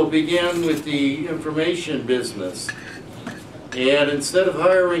terrible. It began with the information business. And instead of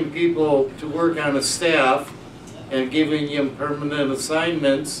hiring people to work on a staff and giving them permanent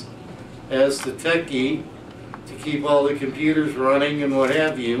assignments as the techie to keep all the computers running and what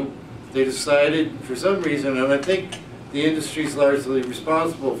have you, they decided for some reason, and I think the industry is largely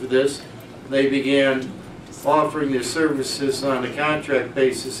responsible for this, they began offering their services on a contract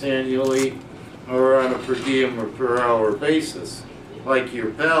basis annually or on a per diem or per hour basis, like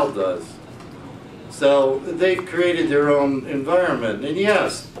your pal does. So they've created their own environment. And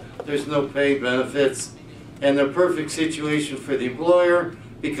yes, there's no pay benefits, and the perfect situation for the employer,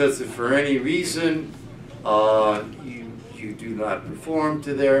 because if for any reason you do not perform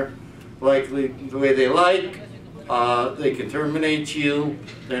to their likely the way they like, they can terminate you.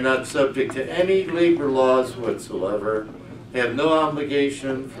 They're not subject to any labor laws whatsoever. They have no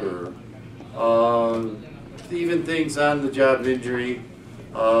obligation for even things on the job injury,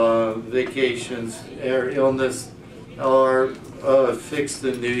 vacations, or illness, or fixed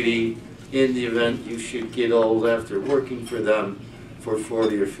annuity in the event you should get old after working for them for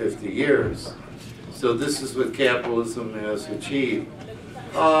 40 or 50 years. So this is what capitalism has achieved.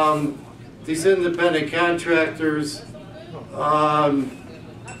 These independent contractors, no,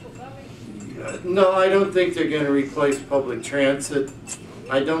 I don't think they're going to replace public transit.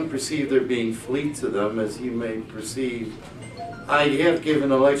 I don't perceive there being fleets of them, as you may perceive. I have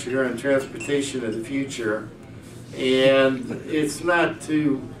given a lecture on transportation of the future, and it's not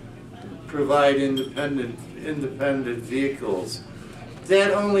to provide independent vehicles.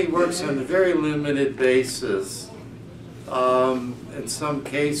 That only works on a very limited basis in some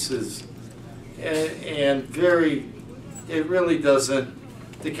cases, and it really doesn't.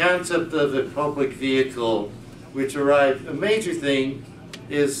 The concept of a public vehicle, which arrived, a major thing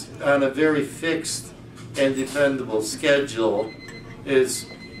is on a very fixed and dependable schedule, is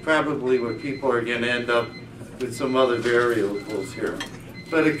probably where people are going to end up with some other variables here.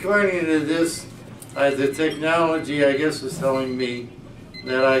 But according to this, the technology, I guess, is telling me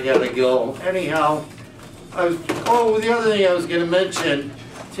that I got to go. Anyhow, the other thing I was going to mention,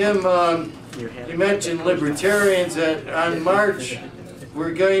 Tim, you mentioned libertarians. On March,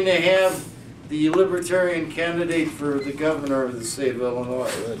 we're going to have the libertarian candidate for the governor of the state of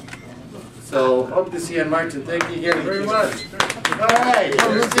Illinois. So, hope to see you on March, and thank you again very much. All right,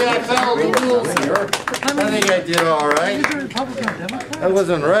 let's see, I followed the rules here. I think I did all right. Is it Republican or Democrat? I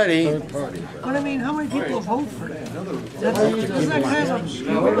wasn't ready. But I mean, how many people vote for that? Isn't that kind of...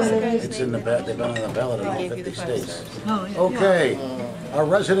 It's in the they've been on the ballot in all 50 states. Oh, yeah. Okay, our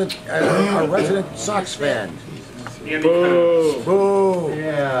resident Sox fan. Boo! Boo!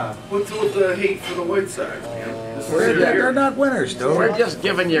 Yeah. What's with the hate for the White Sox, man? They're not winners, dude. We're just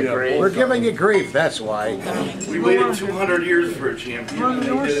giving you grief. We're giving you grief, that's why. We waited 200 years for a champion, and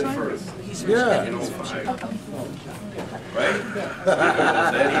they did it first. Yeah. In 05. Right?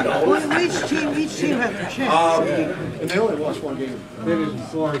 Well, each team had their chance. And they only lost one game. They didn't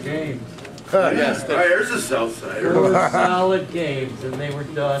score games. Yes, there's a South Side. They were solid games, and they were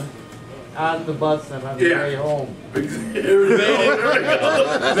done on the bus and on the way home. They didn't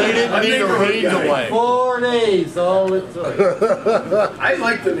need a rain delay. 4 days, all it took. I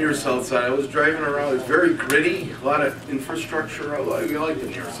liked the near South Side. I was driving around. It was very gritty, a lot of infrastructure. I like the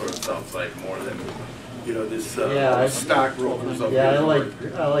near South Side more than, this stockbrokers up Yeah,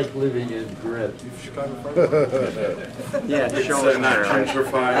 here. I like living in grit. Yeah, It's not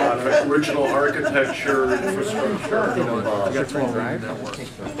gentrified, a lot of original architecture, infrastructure.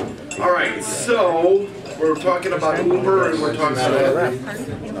 All right, so we're talking about Uber, and we're talking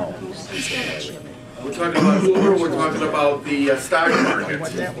about the stock market.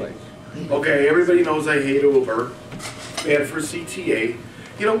 Okay, everybody knows I hate Uber. Bad for CTA.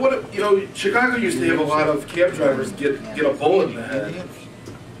 You know what? Chicago used to have a lot of cab drivers get a bullet in the head.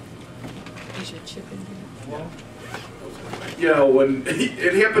 When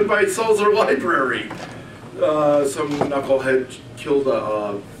it happened by Sulzer Library, some knucklehead killed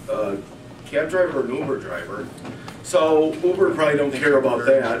a cab driver or an Uber driver. So Uber probably don't care about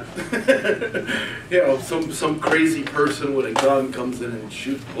that. Some crazy person with a gun comes in and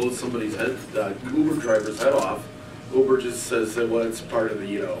blows somebody's head, Uber driver's head off. Uber just says that, well, it's part of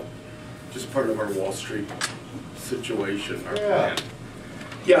the, just part of our Wall Street situation, our plan.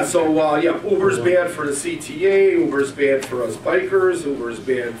 Yeah, so, Uber's bad for the CTA, Uber's bad for us bikers, Uber's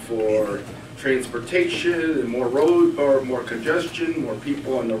bad for transportation, and more congestion, more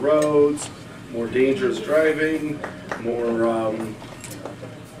people on the roads, more dangerous driving, more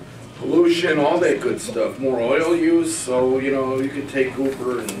pollution, all that good stuff, more oil use, so, you can take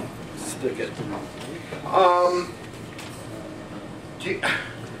Uber and stick it.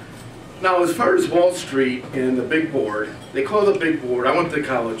 Now, as far as Wall Street and the big board, they call it the big board. I went to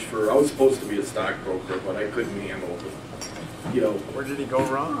college I was supposed to be a stockbroker, but I couldn't handle it. You know. Where did he go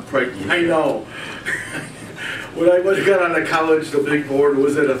wrong? Right, I know. When I got on to college, the big board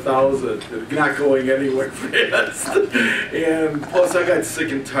was at 1,000, not going anywhere fast. And plus, I got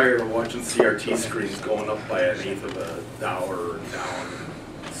sick and tired of watching CRT screens going up by $0.01 of a dollar and down.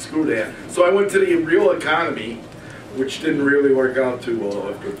 Screw that. So I went to the real economy, which didn't really work out too well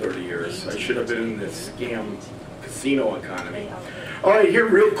after 30 years. I should have been in this scam casino economy. All right, here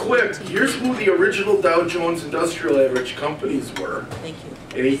real quick, here's who the original Dow Jones Industrial Average companies were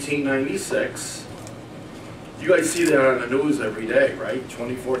in 1896. You guys see that on the news every day, right?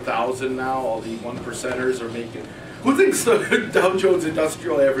 24,000 now, all the 1%ers are making. Who thinks the Dow Jones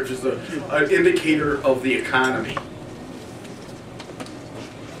Industrial Average is an indicator of the economy?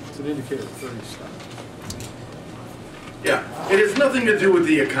 It's an indicator of 30 stocks. Yeah, it has nothing to do with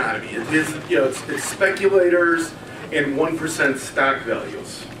the economy. It is, you know, it's speculators and 1% stock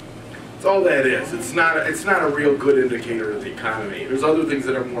values. That's all that is. It's not a real good indicator of the economy. There's other things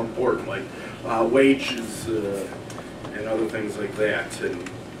that are more important, like wages and other things like that, and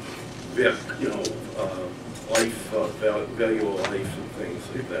you know, value of life and things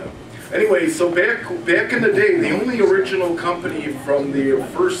like that. Anyway, so back in the day, the only original company from the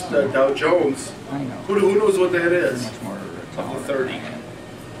first Dow Jones, who knows what that is? Of the 30.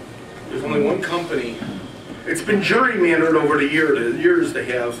 There's only one company. It's been gerrymandered over the years to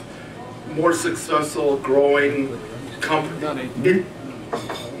have more successful, growing company.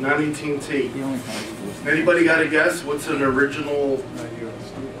 Not AT&T. Anybody got a guess? What's an original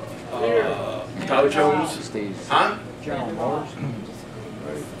Dow Jones? Huh?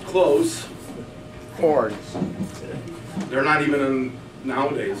 Close. Ford. They're not even in,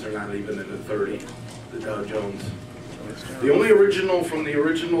 nowadays, they're not even in the 30, the Dow Jones. The only original from the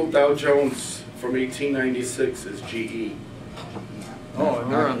original Dow Jones from 1896 is GE. Oh,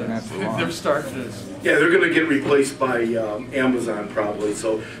 and they're on they're starting to. Yeah, they're going to get replaced by Amazon probably.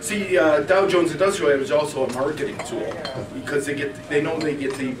 So, see, Dow Jones Industrial Average is also a marketing tool because they know they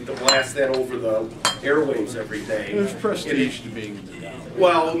get to blast that over the airwaves every day. There's prestige to being.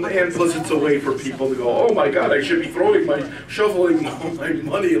 Well, and plus it's a way for people to go, oh my God, I should be shoveling all my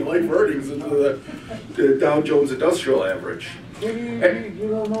money and life earnings into the Dow Jones Industrial Average. You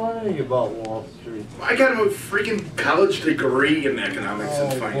don't know anything about Wall Street. I got a freaking college degree in economics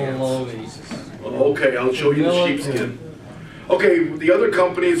and finance. Okay, I'll show you the sheepskin. Okay, the other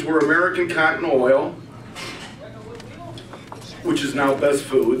companies were American Cotton Oil, which is now Best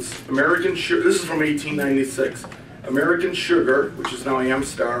Foods. American Sugar, this is from 1896. American Sugar, which is now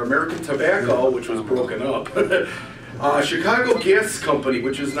Amstar. American Tobacco, which was broken up. Chicago Gas Company,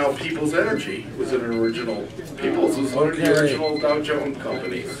 which is now People's Energy, was an original. People's was one of the original Dow Jones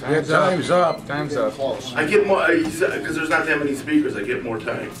companies. Yeah, time's up. Time's up. I get more, because there's not that many speakers, I get more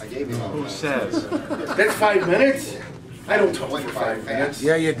time. Who says? That's 5 minutes? I don't talk for 5 minutes.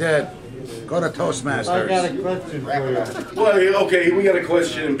 Yeah, you did. Go to Toastmasters. I got a question for you. Well, okay, we got a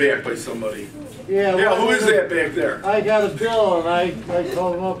question back by somebody. Yeah, who is that back there? I got a bill and I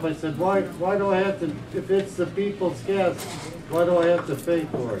called him up. I said, why do I have to, if it's the people's gas, why do I have to pay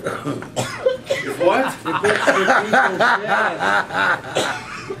for it? If what? If it's the people's gas,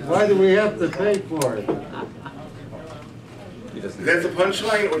 why do we have to pay for it? Is that the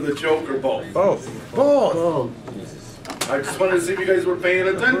punchline or the joke or both? Both. I just wanted to see if you guys were paying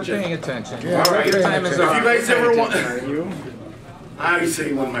attention. We're paying attention. Yeah, all right. Your time is If up. you guys ever want... I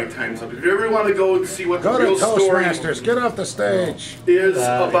say when my time's up. If you ever want to go and see what the real story Toastmasters. Get off the stage. is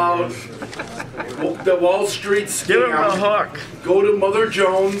about the Wall Street scam, Give him a hook. Go to Mother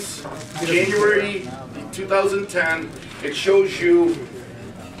Jones, January 2010. It shows you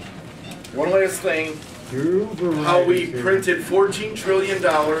one last thing. How we printed $14 trillion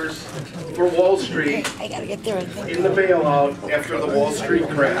for Wall Street I gotta get there. in the bailout after the Wall Street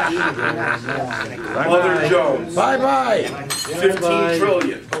crash. Mother Jones. Bye-bye. 15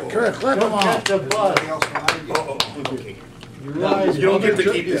 trillion. Kurt, clip them all. Catch a bus. You don't get to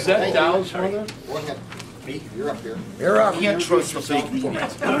keep Is that Dow's mother? You're up here. You're up. You can't trust the fake news.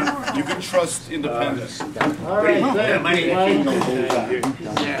 You can trust independence. All right, thank you.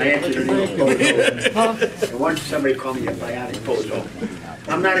 I answered your phone. Once somebody called me a biotic photo.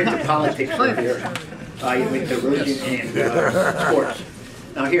 I'm not into politics over here. I'm into religion and sports.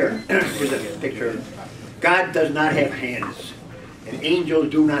 Now here, here's a picture. God does not have hands, and angels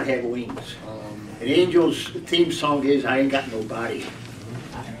do not have wings. An angel's theme song is, I ain't got no body.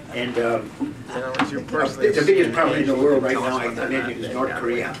 And the biggest problem in the world right now, I imagine, is North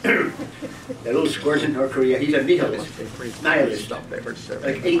Korea. The little squirt in North Korea, he's a nihilist,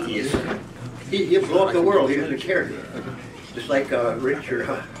 like atheist. He'll blow up the world, he doesn't care. Just like Richard,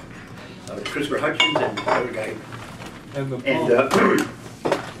 Christopher Hutchins and the other guy.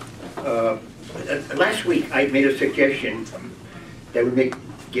 And last week I made a suggestion that would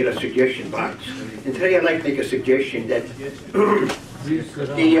get a suggestion box. And today I'd like to make a suggestion that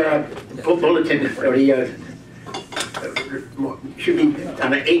the bulletin, or the, should be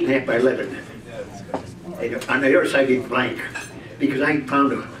on an 8.5 by 11. And on the other side be blank. Because I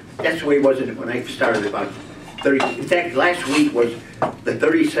found that's the way it was when I started about 30. In fact, last week was the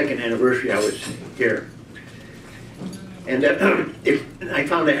 32nd anniversary I was here. And I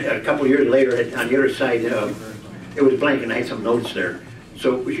found that a couple of years later on the other side, it was blank and I had some notes there.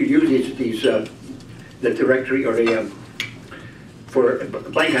 So we should use these the directory or the for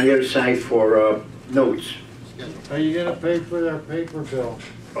blank on the other side for notes. Are you gonna pay for their paper bill?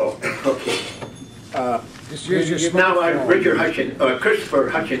 Oh, okay. Just use your now, Richard Hutchins, Christopher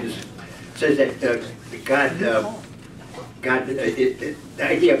Hutchins says that the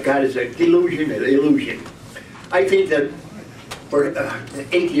idea of God is a delusion, an illusion. I think that for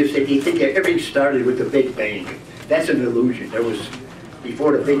atheists, they think that everything started with the Big Bang. That's an illusion. There was,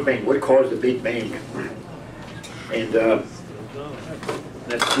 before the Big Bang, what caused the Big Bang? And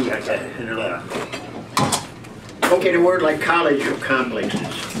let's see, I got it. Okay, the word like college or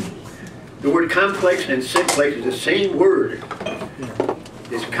complexes. The word complex and simplex is the same word.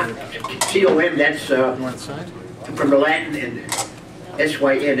 This C-O-M, that's from the Latin, and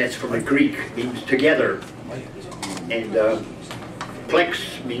S-Y-N, that's from the Greek, means together. And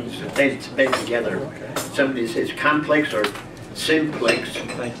plex means bent together. Somebody says complex or simplex,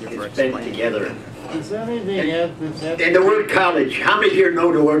 it's bent together. Is anything And the word college, how many here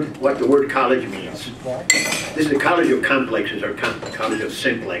know what the word college means? This is the college of complexes or college of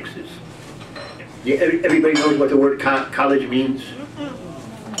simplexes. Yeah, everybody knows what the word college means?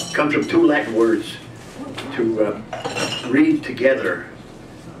 It comes from two Latin words, to read together.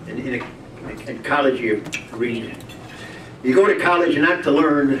 In college you read. You go to college not to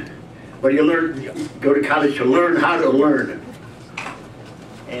learn, but you go to college to learn how to learn.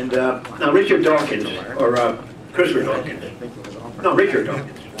 And now Richard Dawkins, or Christopher Dawkins, no, Richard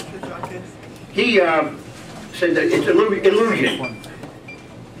Dawkins, he said that it's an illusion.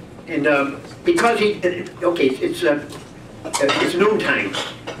 And because it's noontime.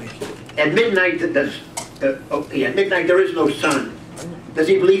 At midnight, at midnight there is no sun. Does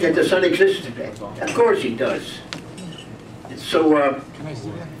he believe that the sun exists? Of course he does. So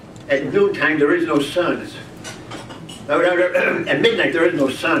at noontime there is no sun. At midnight there is no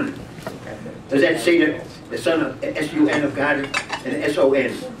sun. Does that say that the sun, S-U-N of God, and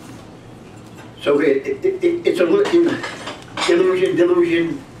S-O-N? So it's a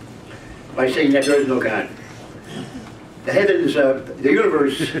delusion by saying that there is no God. The heavens, the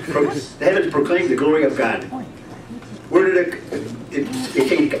universe, the heavens proclaim the glory of God. Where did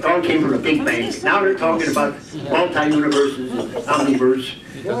it all came from a Big Bang. Now they're talking about multi-universes and omniverse.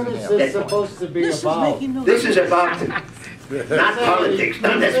 What is this supposed to be about? This is about, not politics.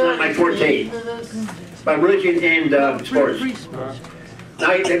 No, that's not my forte. It's about religion and sports.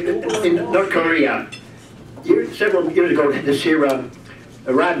 Now, in North Korea, several years ago, this here,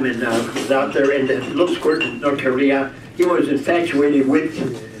 Rodman was out there, and the little squirt in North Korea, he was infatuated with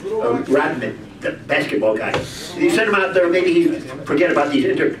Rodman, the basketball guy. He sent him out there, maybe he'd forget about these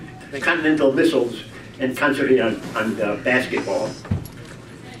intercontinental missiles and concentrate on basketball.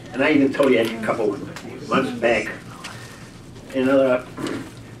 And I even told you that a couple months back. And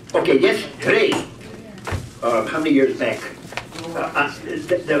okay, yes, today, how many years back? At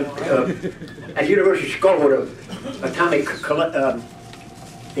the University of Chicago, the atomic,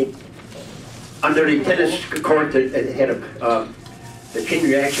 under the tennis court that had the chain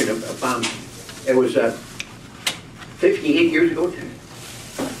reaction of bombs. It was 58 years ago,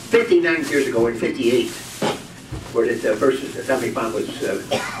 59 years ago in 58, where the first atomic bomb was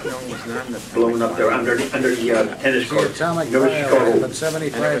blown up there under the tennis court. Atomic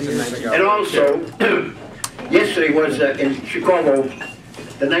 75 years ago. And also, yesterday was in Chicago,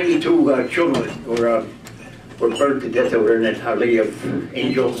 the 92 children were burned to death over there in that Our Lady of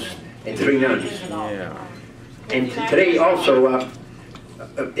Angels and 3 nuns. Yeah. And today also,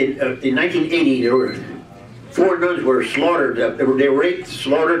 in 1980, there were 4 nuns were slaughtered. They were raped,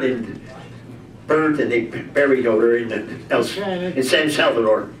 slaughtered, and burned, and they buried over in San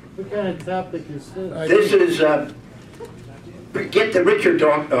Salvador. What kind of topic is this? This is get the Richard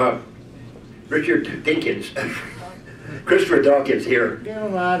Dinkins. Christopher Dawkins here. Get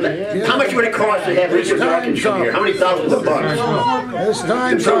him out of here. How much would it cost to have Richard Dawkins come here? How many thousands of bucks? It's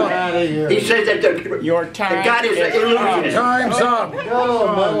time's up. He says that the God is an illusionist. Time's up.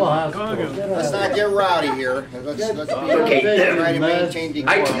 Let's not get rowdy here. Let's be Okay. try to maintain You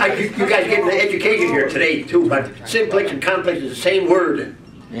decorum. guys get the education here today too, but simplex and complex is the same word.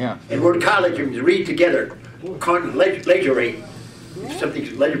 Yeah. And word college and read together. Legerate.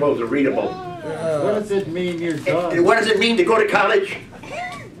 Something legible is readable. What does it mean you're done? And what does it mean to go to college?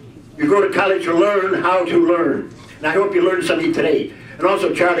 You go to college to learn how to learn. And I hope you learned something today. And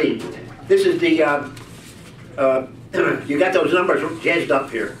also, Charlie, this is the, you got those numbers jazzed up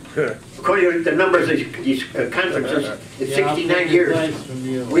here. According to the numbers of these conferences, it's 69 years.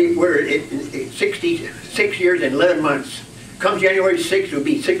 We're at 66 years and 11 months. Come January 6th, it'll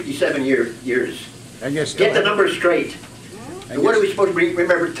be 67 years. Get the numbers straight. And what are we supposed to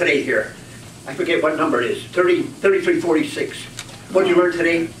remember today here? I forget what number it is. 3346. What did you learn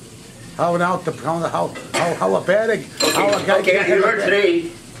today? How a bad a guy. Okay, you learned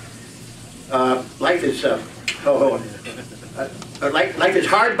today. Life is life is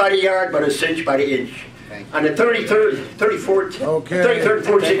hard by the yard, but a cinch by the inch. On the 33rd,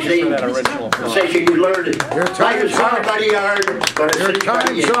 46th day session, you learned life is hard by the yard, but a cinch by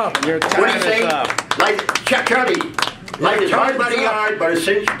the inch. What do you say? Charlie. Life is hard by the yard, but a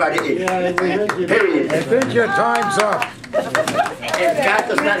cinch by the inch. Period. I think your time's up. And God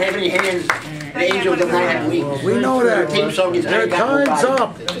does not have any hands, and angels do not have wings. We know that. The theme song is Your time's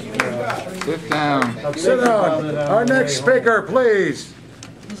up. Sit down. Sit down. Our next speaker, please.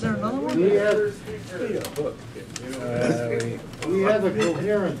 Is there another one? We have a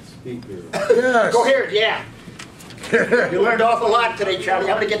coherent speaker. Yes. Coherent, yeah. You learned an awful lot today, Charlie.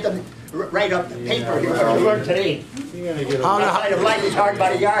 I'm going to get them right up the paper here. What you learned today. How the side of life is hard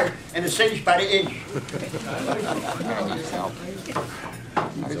by the yard and a cinch by the inch.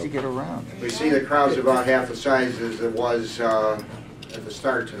 How did you get around? We see the crowd's about half the size as it was at the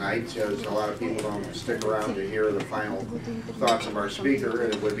start tonight. So a lot of people don't stick around to hear the final thoughts of our speaker.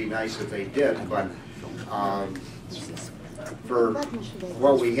 It would be nice if they did, but for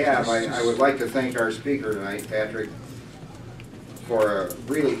what we have, I would like to thank our speaker tonight, Patrick, for a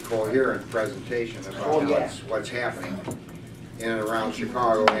really coherent presentation about what's happening in and around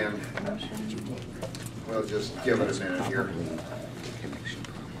Chicago, and we'll just give it a minute here.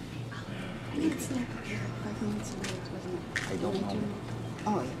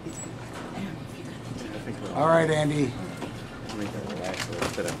 All right, Andy.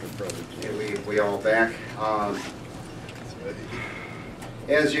 Okay, we all back.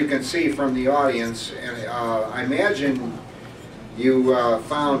 As you can see from the audience, and I imagine you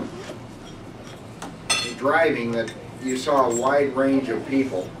found driving that you saw a wide range of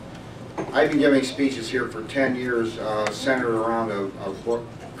people. I've been giving speeches here for 10 years centered around a book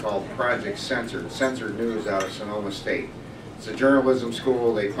called Project Censored, Censored News out of Sonoma State. It's a journalism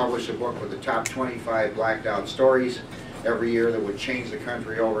school. They publish a book with the top 25 blacked out stories every year that would change the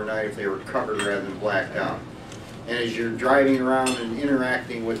country overnight if they were covered rather than blacked out. And as you're driving around and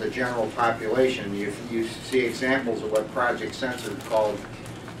interacting with the general population, you see examples of what Project Censored called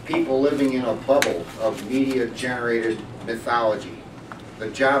people living in a bubble of media-generated mythology. The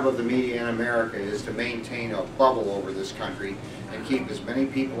job of the media in America is to maintain a bubble over this country and keep as many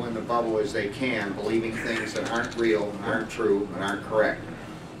people in the bubble as they can, believing things that aren't real, aren't true, and aren't correct.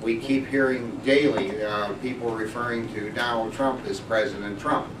 We keep hearing daily people referring to Donald Trump as President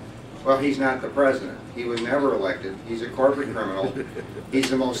Trump. Well, he's not the president. He was never elected. He's a corporate criminal. He's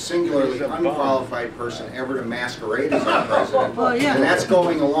the most singularly unqualified person ever to masquerade as our president. And that's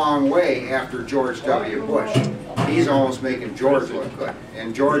going a long way after George W. Bush. He's almost making George look good.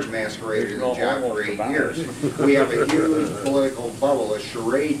 And George masqueraded the job for 8 years. We have a huge political bubble, a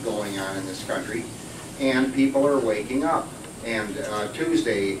charade going on in this country, and people are waking up. And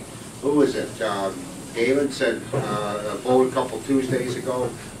Tuesday, who was it? David said a vote a couple Tuesdays ago,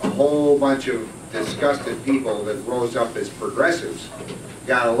 a whole bunch of disgusted people that rose up as progressives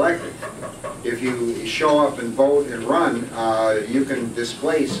got elected. If you show up and vote and run, you can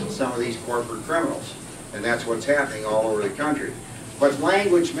displace some of these corporate criminals. And that's what's happening all over the country. But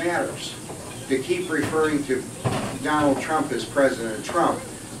language matters. To keep referring to Donald Trump as President Trump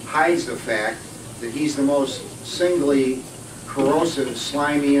hides the fact that he's the most singly corrosive,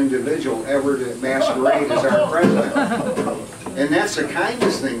 slimy individual ever to masquerade as our president. And that's the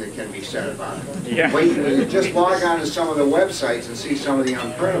kindest thing that can be said about it. Yeah. Wait, just log on to some of the websites and see some of the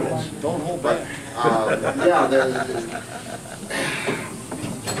unprintables. Don't hold back.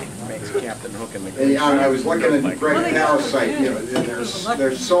 Captain Hook in the I was looking at Greg Powell's site. You know,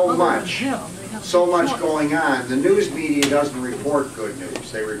 there's so much so much going on. The news media doesn't report good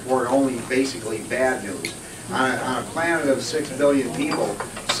news. They report only basically bad news. On a planet of 6 billion people,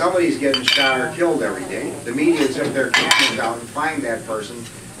 somebody's getting shot or killed every day. The media took their cameras out and find that person.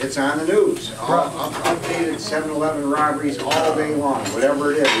 It's on the news. Updated 7-Eleven robberies all day long,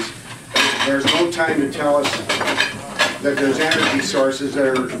 whatever it is. There's no time to tell us that there's energy sources that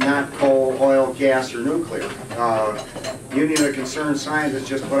are not coal, oil, gas, or nuclear. Union of Concerned Scientists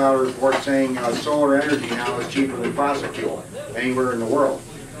just put out a report saying solar energy now is cheaper than fossil fuel anywhere in the world.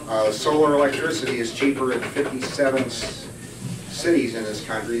 Solar electricity is cheaper in 57 cities in this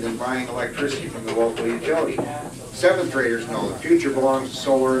country than buying electricity from the local utility. 7th graders know the future belongs to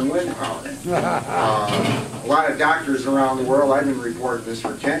solar and wind power. A lot of doctors around the world, I've been reporting this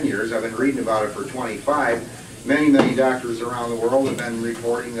for 10 years, I've been reading about it for 25. Many doctors around the world have been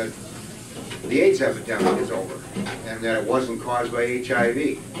reporting that the AIDS epidemic is over and that it wasn't caused by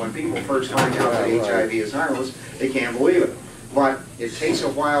HIV. When people first find out that HIV is harmless, they can't believe it. But it takes a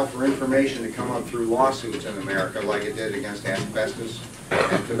while for information to come up through lawsuits in America like it did against asbestos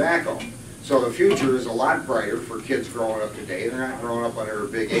and tobacco. So the future is a lot brighter for kids growing up today. They're not growing up under a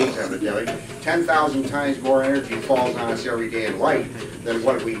big AIDS epidemic. 10,000 times more energy falls on us every day in light than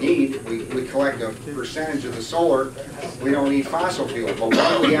what we need. We collect a percentage of the solar. We don't need fossil fuel. But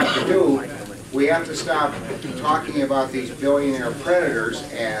what we have to do, we have to stop talking about these billionaire predators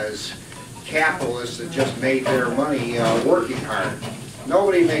as capitalists that just made their money working hard.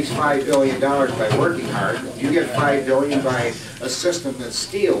 Nobody makes $5 billion by working hard. You get $5 billion by a system that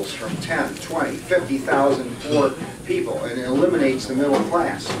steals from 10, 20, 50,000 poor people and eliminates the middle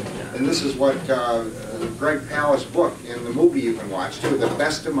class. And this is what Greg Palast's book in the movie you can watch too, The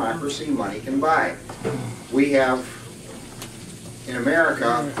Best Democracy Money Can Buy. We have in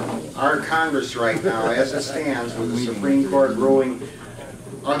America, our Congress right now, as it stands with the Supreme Court ruling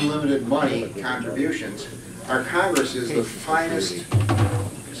unlimited money contributions, our Congress is the finest,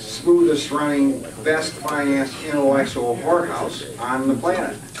 smoothest running, best financed intellectual whorehouse on the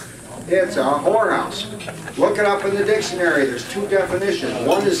planet. It's a whorehouse. Look it up in the dictionary. There's 2 definitions.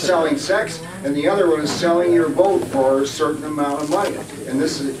 One is selling sex, and the other one is selling your vote for a certain amount of money. And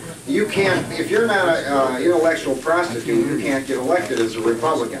this is, you can't, if you're not an intellectual prostitute, you can't get elected as a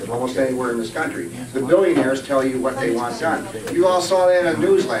Republican almost anywhere in this country. The billionaires tell you what they want done. You all saw that in the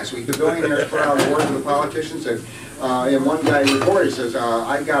news last week. The billionaires put out a word to the politicians and one guy reported, says,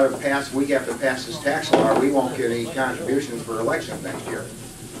 we have to pass this tax law, we won't get any contributions for elections next year.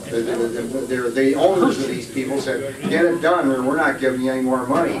 The owners of these people said, get it done or we're not giving you any more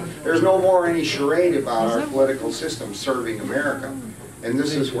money. There's no more any charade about our political system serving America. And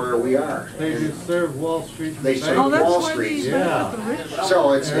this is where we are. They just serve Wall Street. They serve Wall Street. Yeah.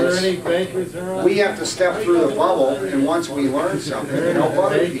 So it's any bankers around? We have to step through the bubble, and once we learn something, help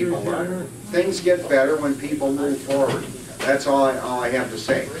other people learn. Things get better when people move forward. That's all I have to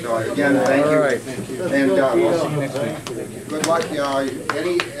say. So again, thank you. And good luck.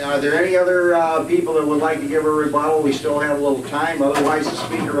 Are there any other people that would like to give a rebuttal? We still have a little time. Otherwise, the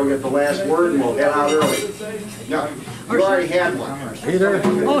speaker will get the last word, and we'll head out early. No, you already had one. Peter.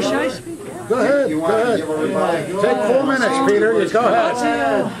 Oh, should I speak? Go ahead. You want to give a rebuttal? Take 4 minutes, Peter. Go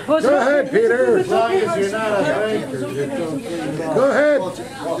ahead. Go ahead, Peter. As long as you're not a banker. Go ahead.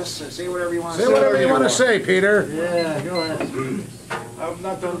 Well, just say whatever you want to say. Say whatever you want to say, Peter. Yeah, go ahead. I'm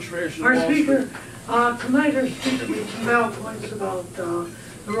not done trashing. Our speaker, tonight our speaker made some valid points about the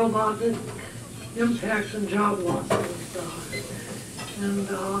robotic impacts and job losses.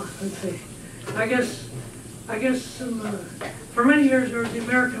 Let's see, I guess for many years there was the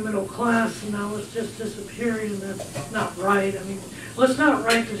American middle class, and now it's just disappearing, and that's not right. I mean, well, it's not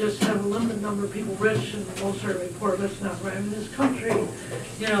right to just have a limited number of people rich and most certainly poor. That's not right. I mean, this country,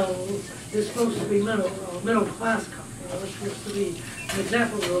 is supposed to be middle class country. It's supposed to be an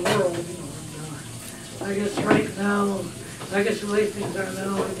example of the world. And, I guess right now, the way things are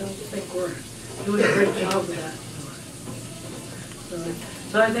now, I don't think we're doing a great job of that.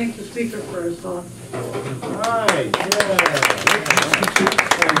 So I thank the speaker for his thought. All right,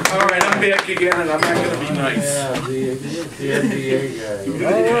 All right, I'm back again, and I'm not going to be nice. Yeah, the NBA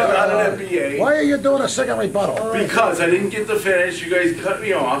guy. Not an NBA. Why are you doing a second rebuttal? Because I didn't get to finish. You guys cut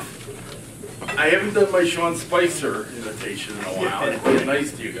me off. I haven't done my Sean Spicer imitation in a while. I'm being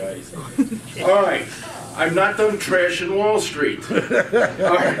nice to you guys. All right. I'm not done trashing Wall Street. All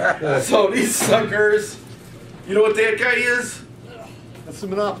right. So these suckers, you know what that guy is? That's the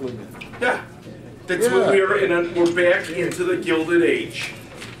Monopoly man. Yeah. That's what we are in. We're back into the Gilded Age.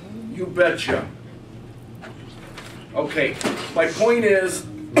 You betcha. Okay. My point is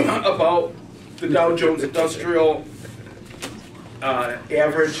about the Dow Jones Industrial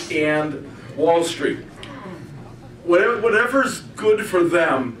average and Wall Street. Whatever's good for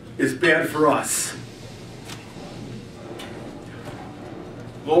them is bad for us.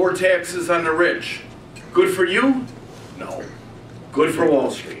 Lower taxes on the rich. Good for you? No. Good for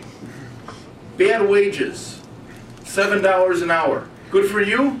Wall Street. Bad wages. $7 an hour. Good for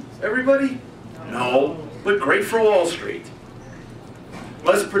you, everybody? No, but great for Wall Street.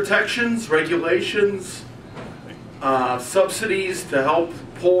 Less protections, regulations, subsidies to help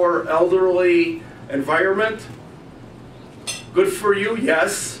poor, elderly environment. Good for you,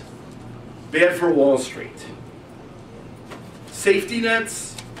 yes. Bad for Wall Street. Safety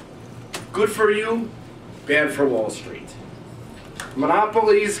nets, good for you, bad for Wall Street.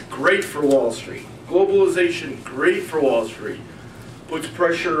 Monopolies, great for Wall Street. Globalization, great for Wall Street. Puts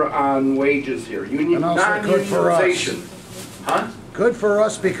pressure on wages here. And also good for us. Non-unionization. Huh? Good for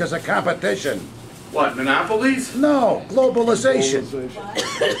us because of competition. What, monopolies? No, globalization.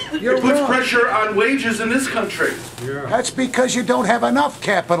 It puts pressure on wages in this country. Yeah. That's because you don't have enough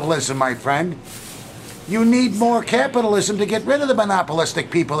capitalism, my friend. You need more capitalism to get rid of the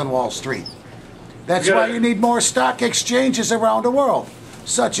monopolistic people in Wall Street. That's why you need more stock exchanges around the world,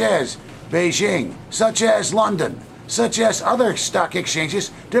 such as Beijing, such as London, such as other stock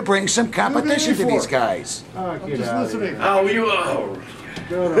exchanges to bring some competition to these guys. I'm just listening. Oh, you...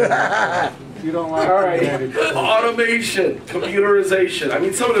 You don't like all right. Automation, computerization. I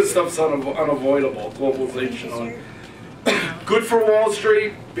mean, some of this stuff's unavoidable. Globalization. Good for Wall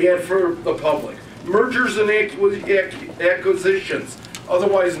Street, bad for the public. Mergers and acquisitions,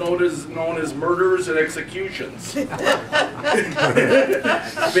 otherwise known as murders and executions.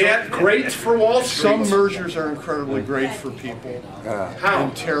 Bad, great for Wall Street. Some mergers are incredibly great for people. How?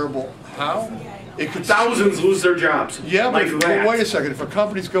 And terrible. How? It could thousands lose their jobs. Yeah, like but wait a second. If a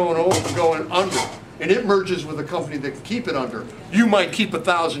company's going under, and it merges with a company that can keep it under, you might keep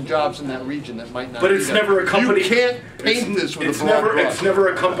 1,000 jobs in that region that might not. But it's never a company. You can't paint this with a broad brush. It's never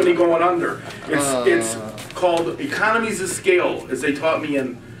a company going under. It's called economies of scale, as they taught me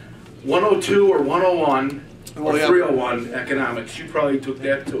in 102 or 101 or 301 economics. You probably took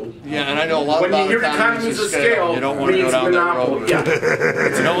that too. Yeah, and I know a lot about when you hear economies of scale, you don't want to go down that road. Yeah.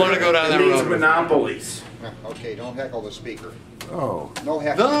 You don't want to go down that road. It means monopolies. Okay, don't heckle the speaker. Oh. No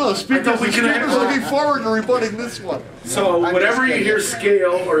heckle. No, the speaker's looking forward to rebutting this one. So whenever you hear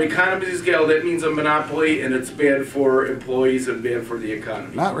scale or economies of scale, that means a monopoly, and it's bad for employees and bad for the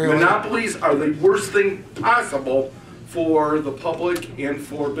economy. Not really. Monopolies are the worst thing possible for the public and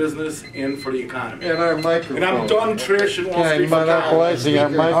for business and for the economy. And our microphone. And I'm done trashing Wall Street. Monopolizing our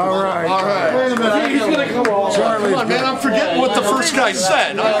microphone. All right. All right. Wait a minute. He's going to come on. Come on, man. I'm forgetting what the first guy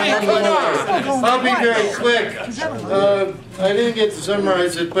said. I'll be very quick. I didn't get to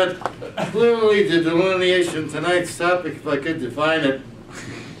summarize it, but clearly the delineation of tonight's topic, if I could define it,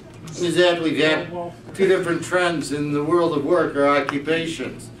 is that we've had two different trends in the world of work or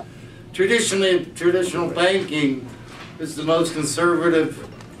occupations. Traditional banking is the most conservative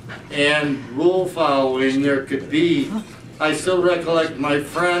and rule following there could be. I still recollect my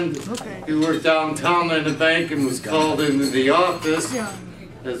friend who worked downtown in a bank and was called into the office,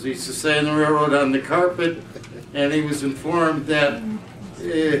 as we used to say in the railroad, on the carpet, and he was informed that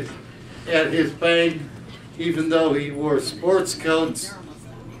at his bank, even though he wore sports coats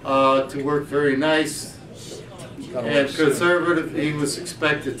to work very nice and conservative, he was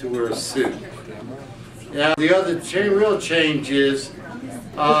expected to wear a suit. Now the other real change is,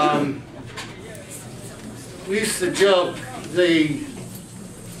 we used to joke, they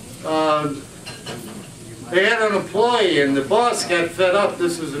had an employee and the boss got fed up.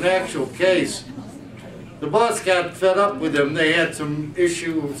 This was an actual case. The boss got fed up with him. They had some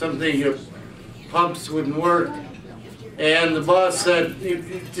issue with something, pumps wouldn't work. And the boss said,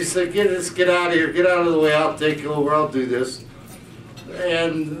 just said, get out of here, get out of the way, I'll take over, I'll do this.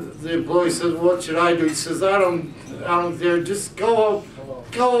 And the employee says, what should I do? He says, I don't care, just go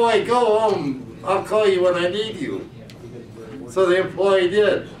away, go home. I'll call you when I need you. So the employee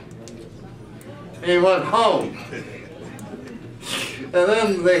did. And he went home. And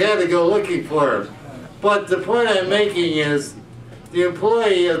then they had to go looking for him. But the point I'm making is, the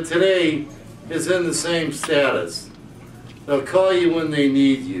employee of today is in the same status. They'll call you when they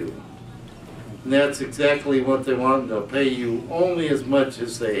need you. And that's exactly what they want. They'll pay you only as much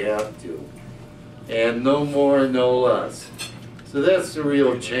as they have to. And no more, no less. So that's the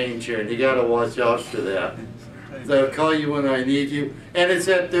real change here, and you got to watch out for that. They'll call you when I need you, and it's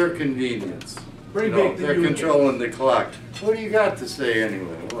at their convenience. Bring back the they're unions. controlling the clock. What do you got to say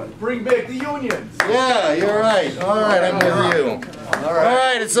anyway? What? Bring back the unions. Yeah, you're right. All right, I'm with you. All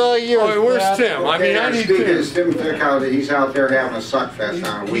right, Pat, it's all yours. Oh, where's Pat. Tim? I mean, I need Speaking Tim. of Tim Thick out, he's out there having a suck fest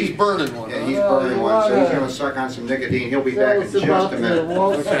on a week. He's burning one. Yeah, he's burning one, so he's gonna suck on some nicotine. He'll be back in just a minute.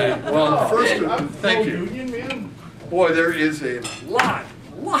 Okay, well, first, thank you. Boy, there is a lot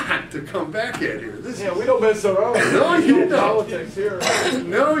to come back at here. Yeah, we don't mess around. No, you don't. Politics here.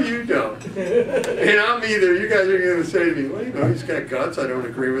 No, you don't. And I'm either, you guys are going to say to me, well, you know, he's got guts, I don't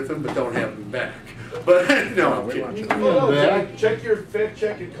agree with him, but don't have him back. But, no, I'm kidding. Check your fact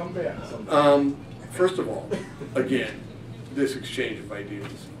check and come back sometime. First of all, again, this exchange of ideas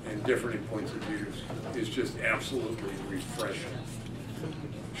and differing points of views is just absolutely refreshing.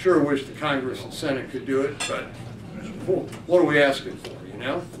 Sure wish the Congress and Senate could do it, but what are we asking for, you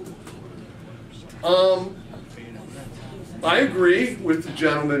know? I agree with the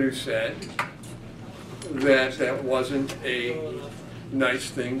gentleman who said that that wasn't a nice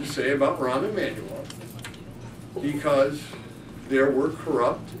thing to say about Rahm Emanuel, because there were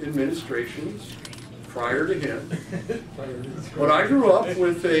corrupt administrations prior to him. But I grew up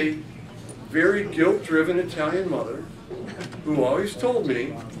with a very guilt-driven Italian mother who always told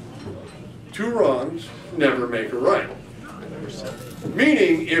me, 2 wrongs never make a right.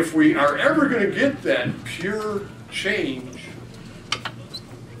 Meaning, if we are ever going to get that pure change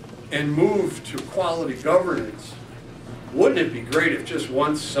and move to quality governance, wouldn't it be great if just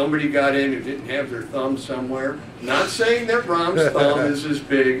once somebody got in who didn't have their thumb somewhere? Not saying that Rahm's thumb is as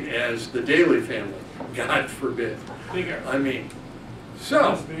big as the Daley family. God forbid. I mean,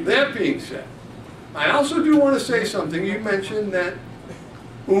 so, that being said, I also do want to say something. You mentioned that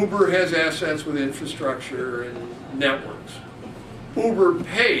Uber has assets with infrastructure and networks. Uber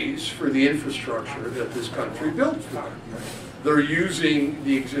pays for the infrastructure that this country built for them. They're using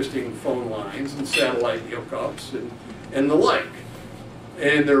the existing phone lines and satellite hookups and the like.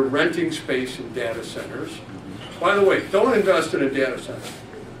 And they're renting space in data centers. By the way, don't invest in a data center.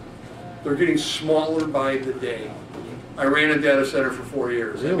 They're getting smaller by the day. I ran a data center for 4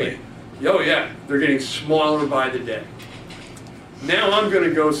 years. Really? I mean, oh yeah, they're getting smaller by the day. Now I'm going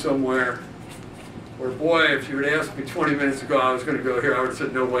to go somewhere where, boy, if you had asked me 20 minutes ago I was going to go here, I would have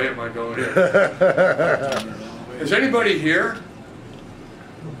said, no way am I going here. Has anybody here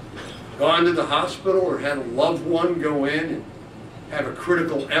gone to the hospital or had a loved one go in and have a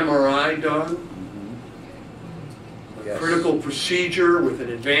critical MRI done? A critical procedure with an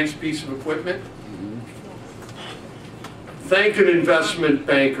advanced piece of equipment? Thank an investment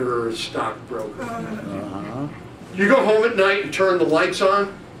banker or a stockbroker. You go home at night and turn the lights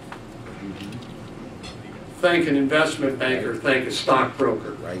on? Thank an investment banker, thank a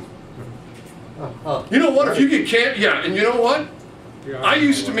stockbroker. Right. You know what, if you get and you know what? I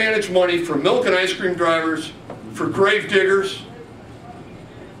used to manage money for milk and ice cream drivers, for grave diggers.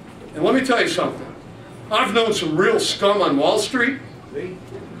 And let me tell you something. I've known some real scum on Wall Street,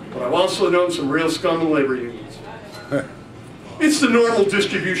 but I've also known some real scum in labor unions. It's the normal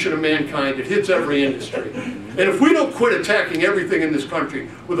distribution of mankind. It hits every industry. And if we don't quit attacking everything in this country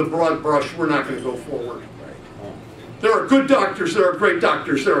with a broad brush, we're not going to go forward. There are good doctors, there are great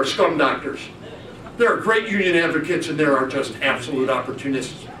doctors, there are scum doctors. There are great union advocates, and there are just absolute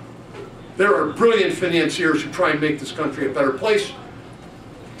opportunists. There are brilliant financiers who try and make this country a better place.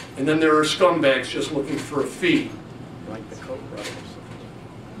 And then there are scumbags just looking for a fee. Like the Koch brothers.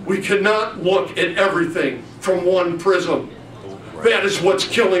 We cannot look at everything from one prism. That is what's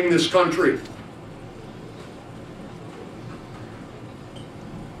killing this country.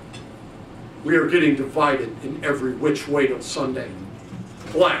 We are getting divided in every which way till Sunday.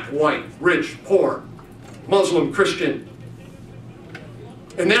 Black, white, rich, poor, Muslim, Christian.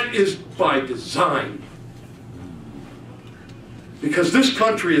 And that is by design. Because this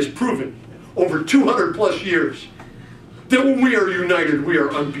country has proven over 200 plus years that when we are united, we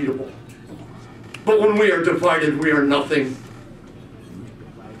are unbeatable. But when we are divided, we are nothing.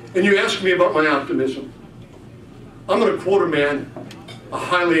 And you ask me about my optimism. I'm going to quote a man, a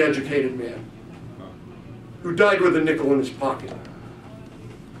highly educated man, who died with a nickel in his pocket.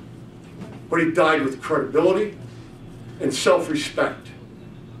 But he died with credibility and self-respect.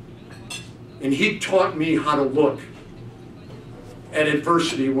 And he taught me how to look at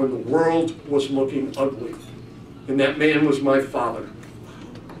adversity when the world was looking ugly. And that man was my father.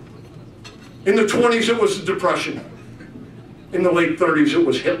 In the 20s, it was the Depression. In the late 30s, it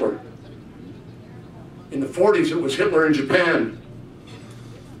was Hitler. In the 40s, it was Hitler in Japan.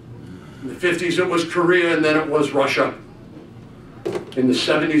 In the 50s, it was Korea, and then it was Russia. In the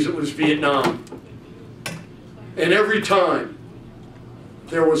 70s, it was Vietnam. And every time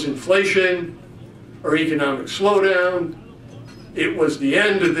there was inflation or economic slowdown, it was the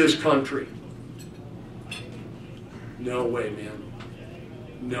end of this country. No way, man.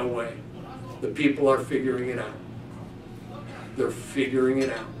 No way. The people are figuring it out. They're figuring it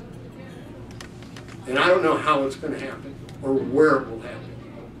out. And I don't know how it's going to happen or where it will happen.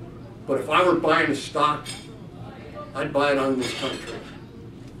 But if I were buying a stock, I'd buy it on this country.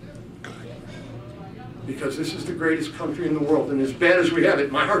 Because this is the greatest country in the world. And as bad as we have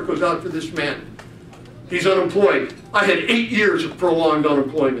it, my heart goes out for this man. He's unemployed. I had 8 years of prolonged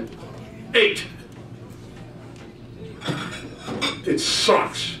unemployment. 8. It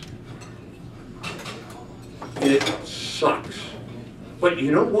sucks. It sucks. But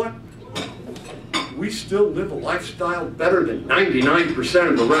you know what? We still live a lifestyle better than 99%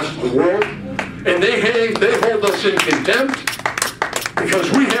 of the rest of the world. And they hold us in contempt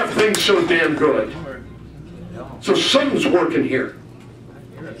because we have things so damn good. So something's working here.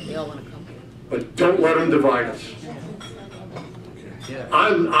 But don't let them divide us.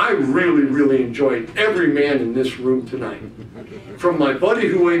 I really, really enjoyed every man in this room tonight. From my buddy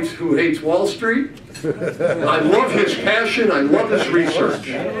who hates Wall Street, I love his passion, I love his research.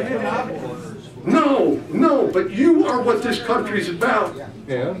 No, but you are what this country's about.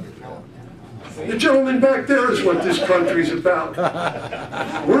 Yeah. The gentleman back there is what this country's about.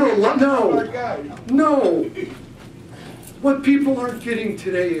 No. What people aren't getting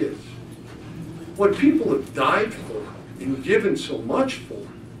today is what people have died for and given so much for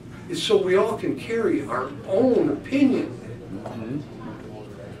is so we all can carry our own opinion.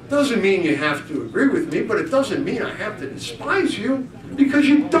 Doesn't mean you have to agree with me, but it doesn't mean I have to despise you because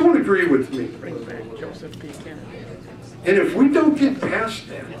you don't agree with me. And if we don't get past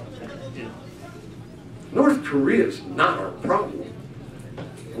that, North Korea is not our problem.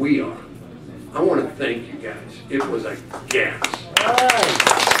 We are. I want to thank you guys. It was a gas. All right.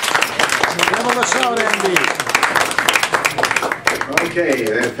 Give them a shout, Andy.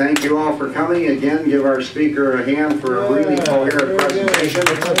 Okay, thank you all for coming. Again, give our speaker a hand for a really coherent presentation.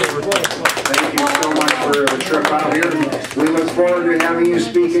 Thank you so much for the trip out here. We look forward to having you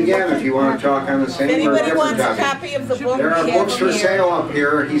speak again if you want to talk on the same or Anybody different wants a topic. copy of the book? There are books for sale up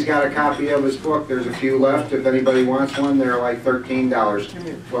here. He's got a copy of his book. There's a few left. If anybody wants one, they're like $13,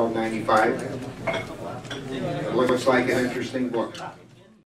 $12.95. It looks like an interesting book.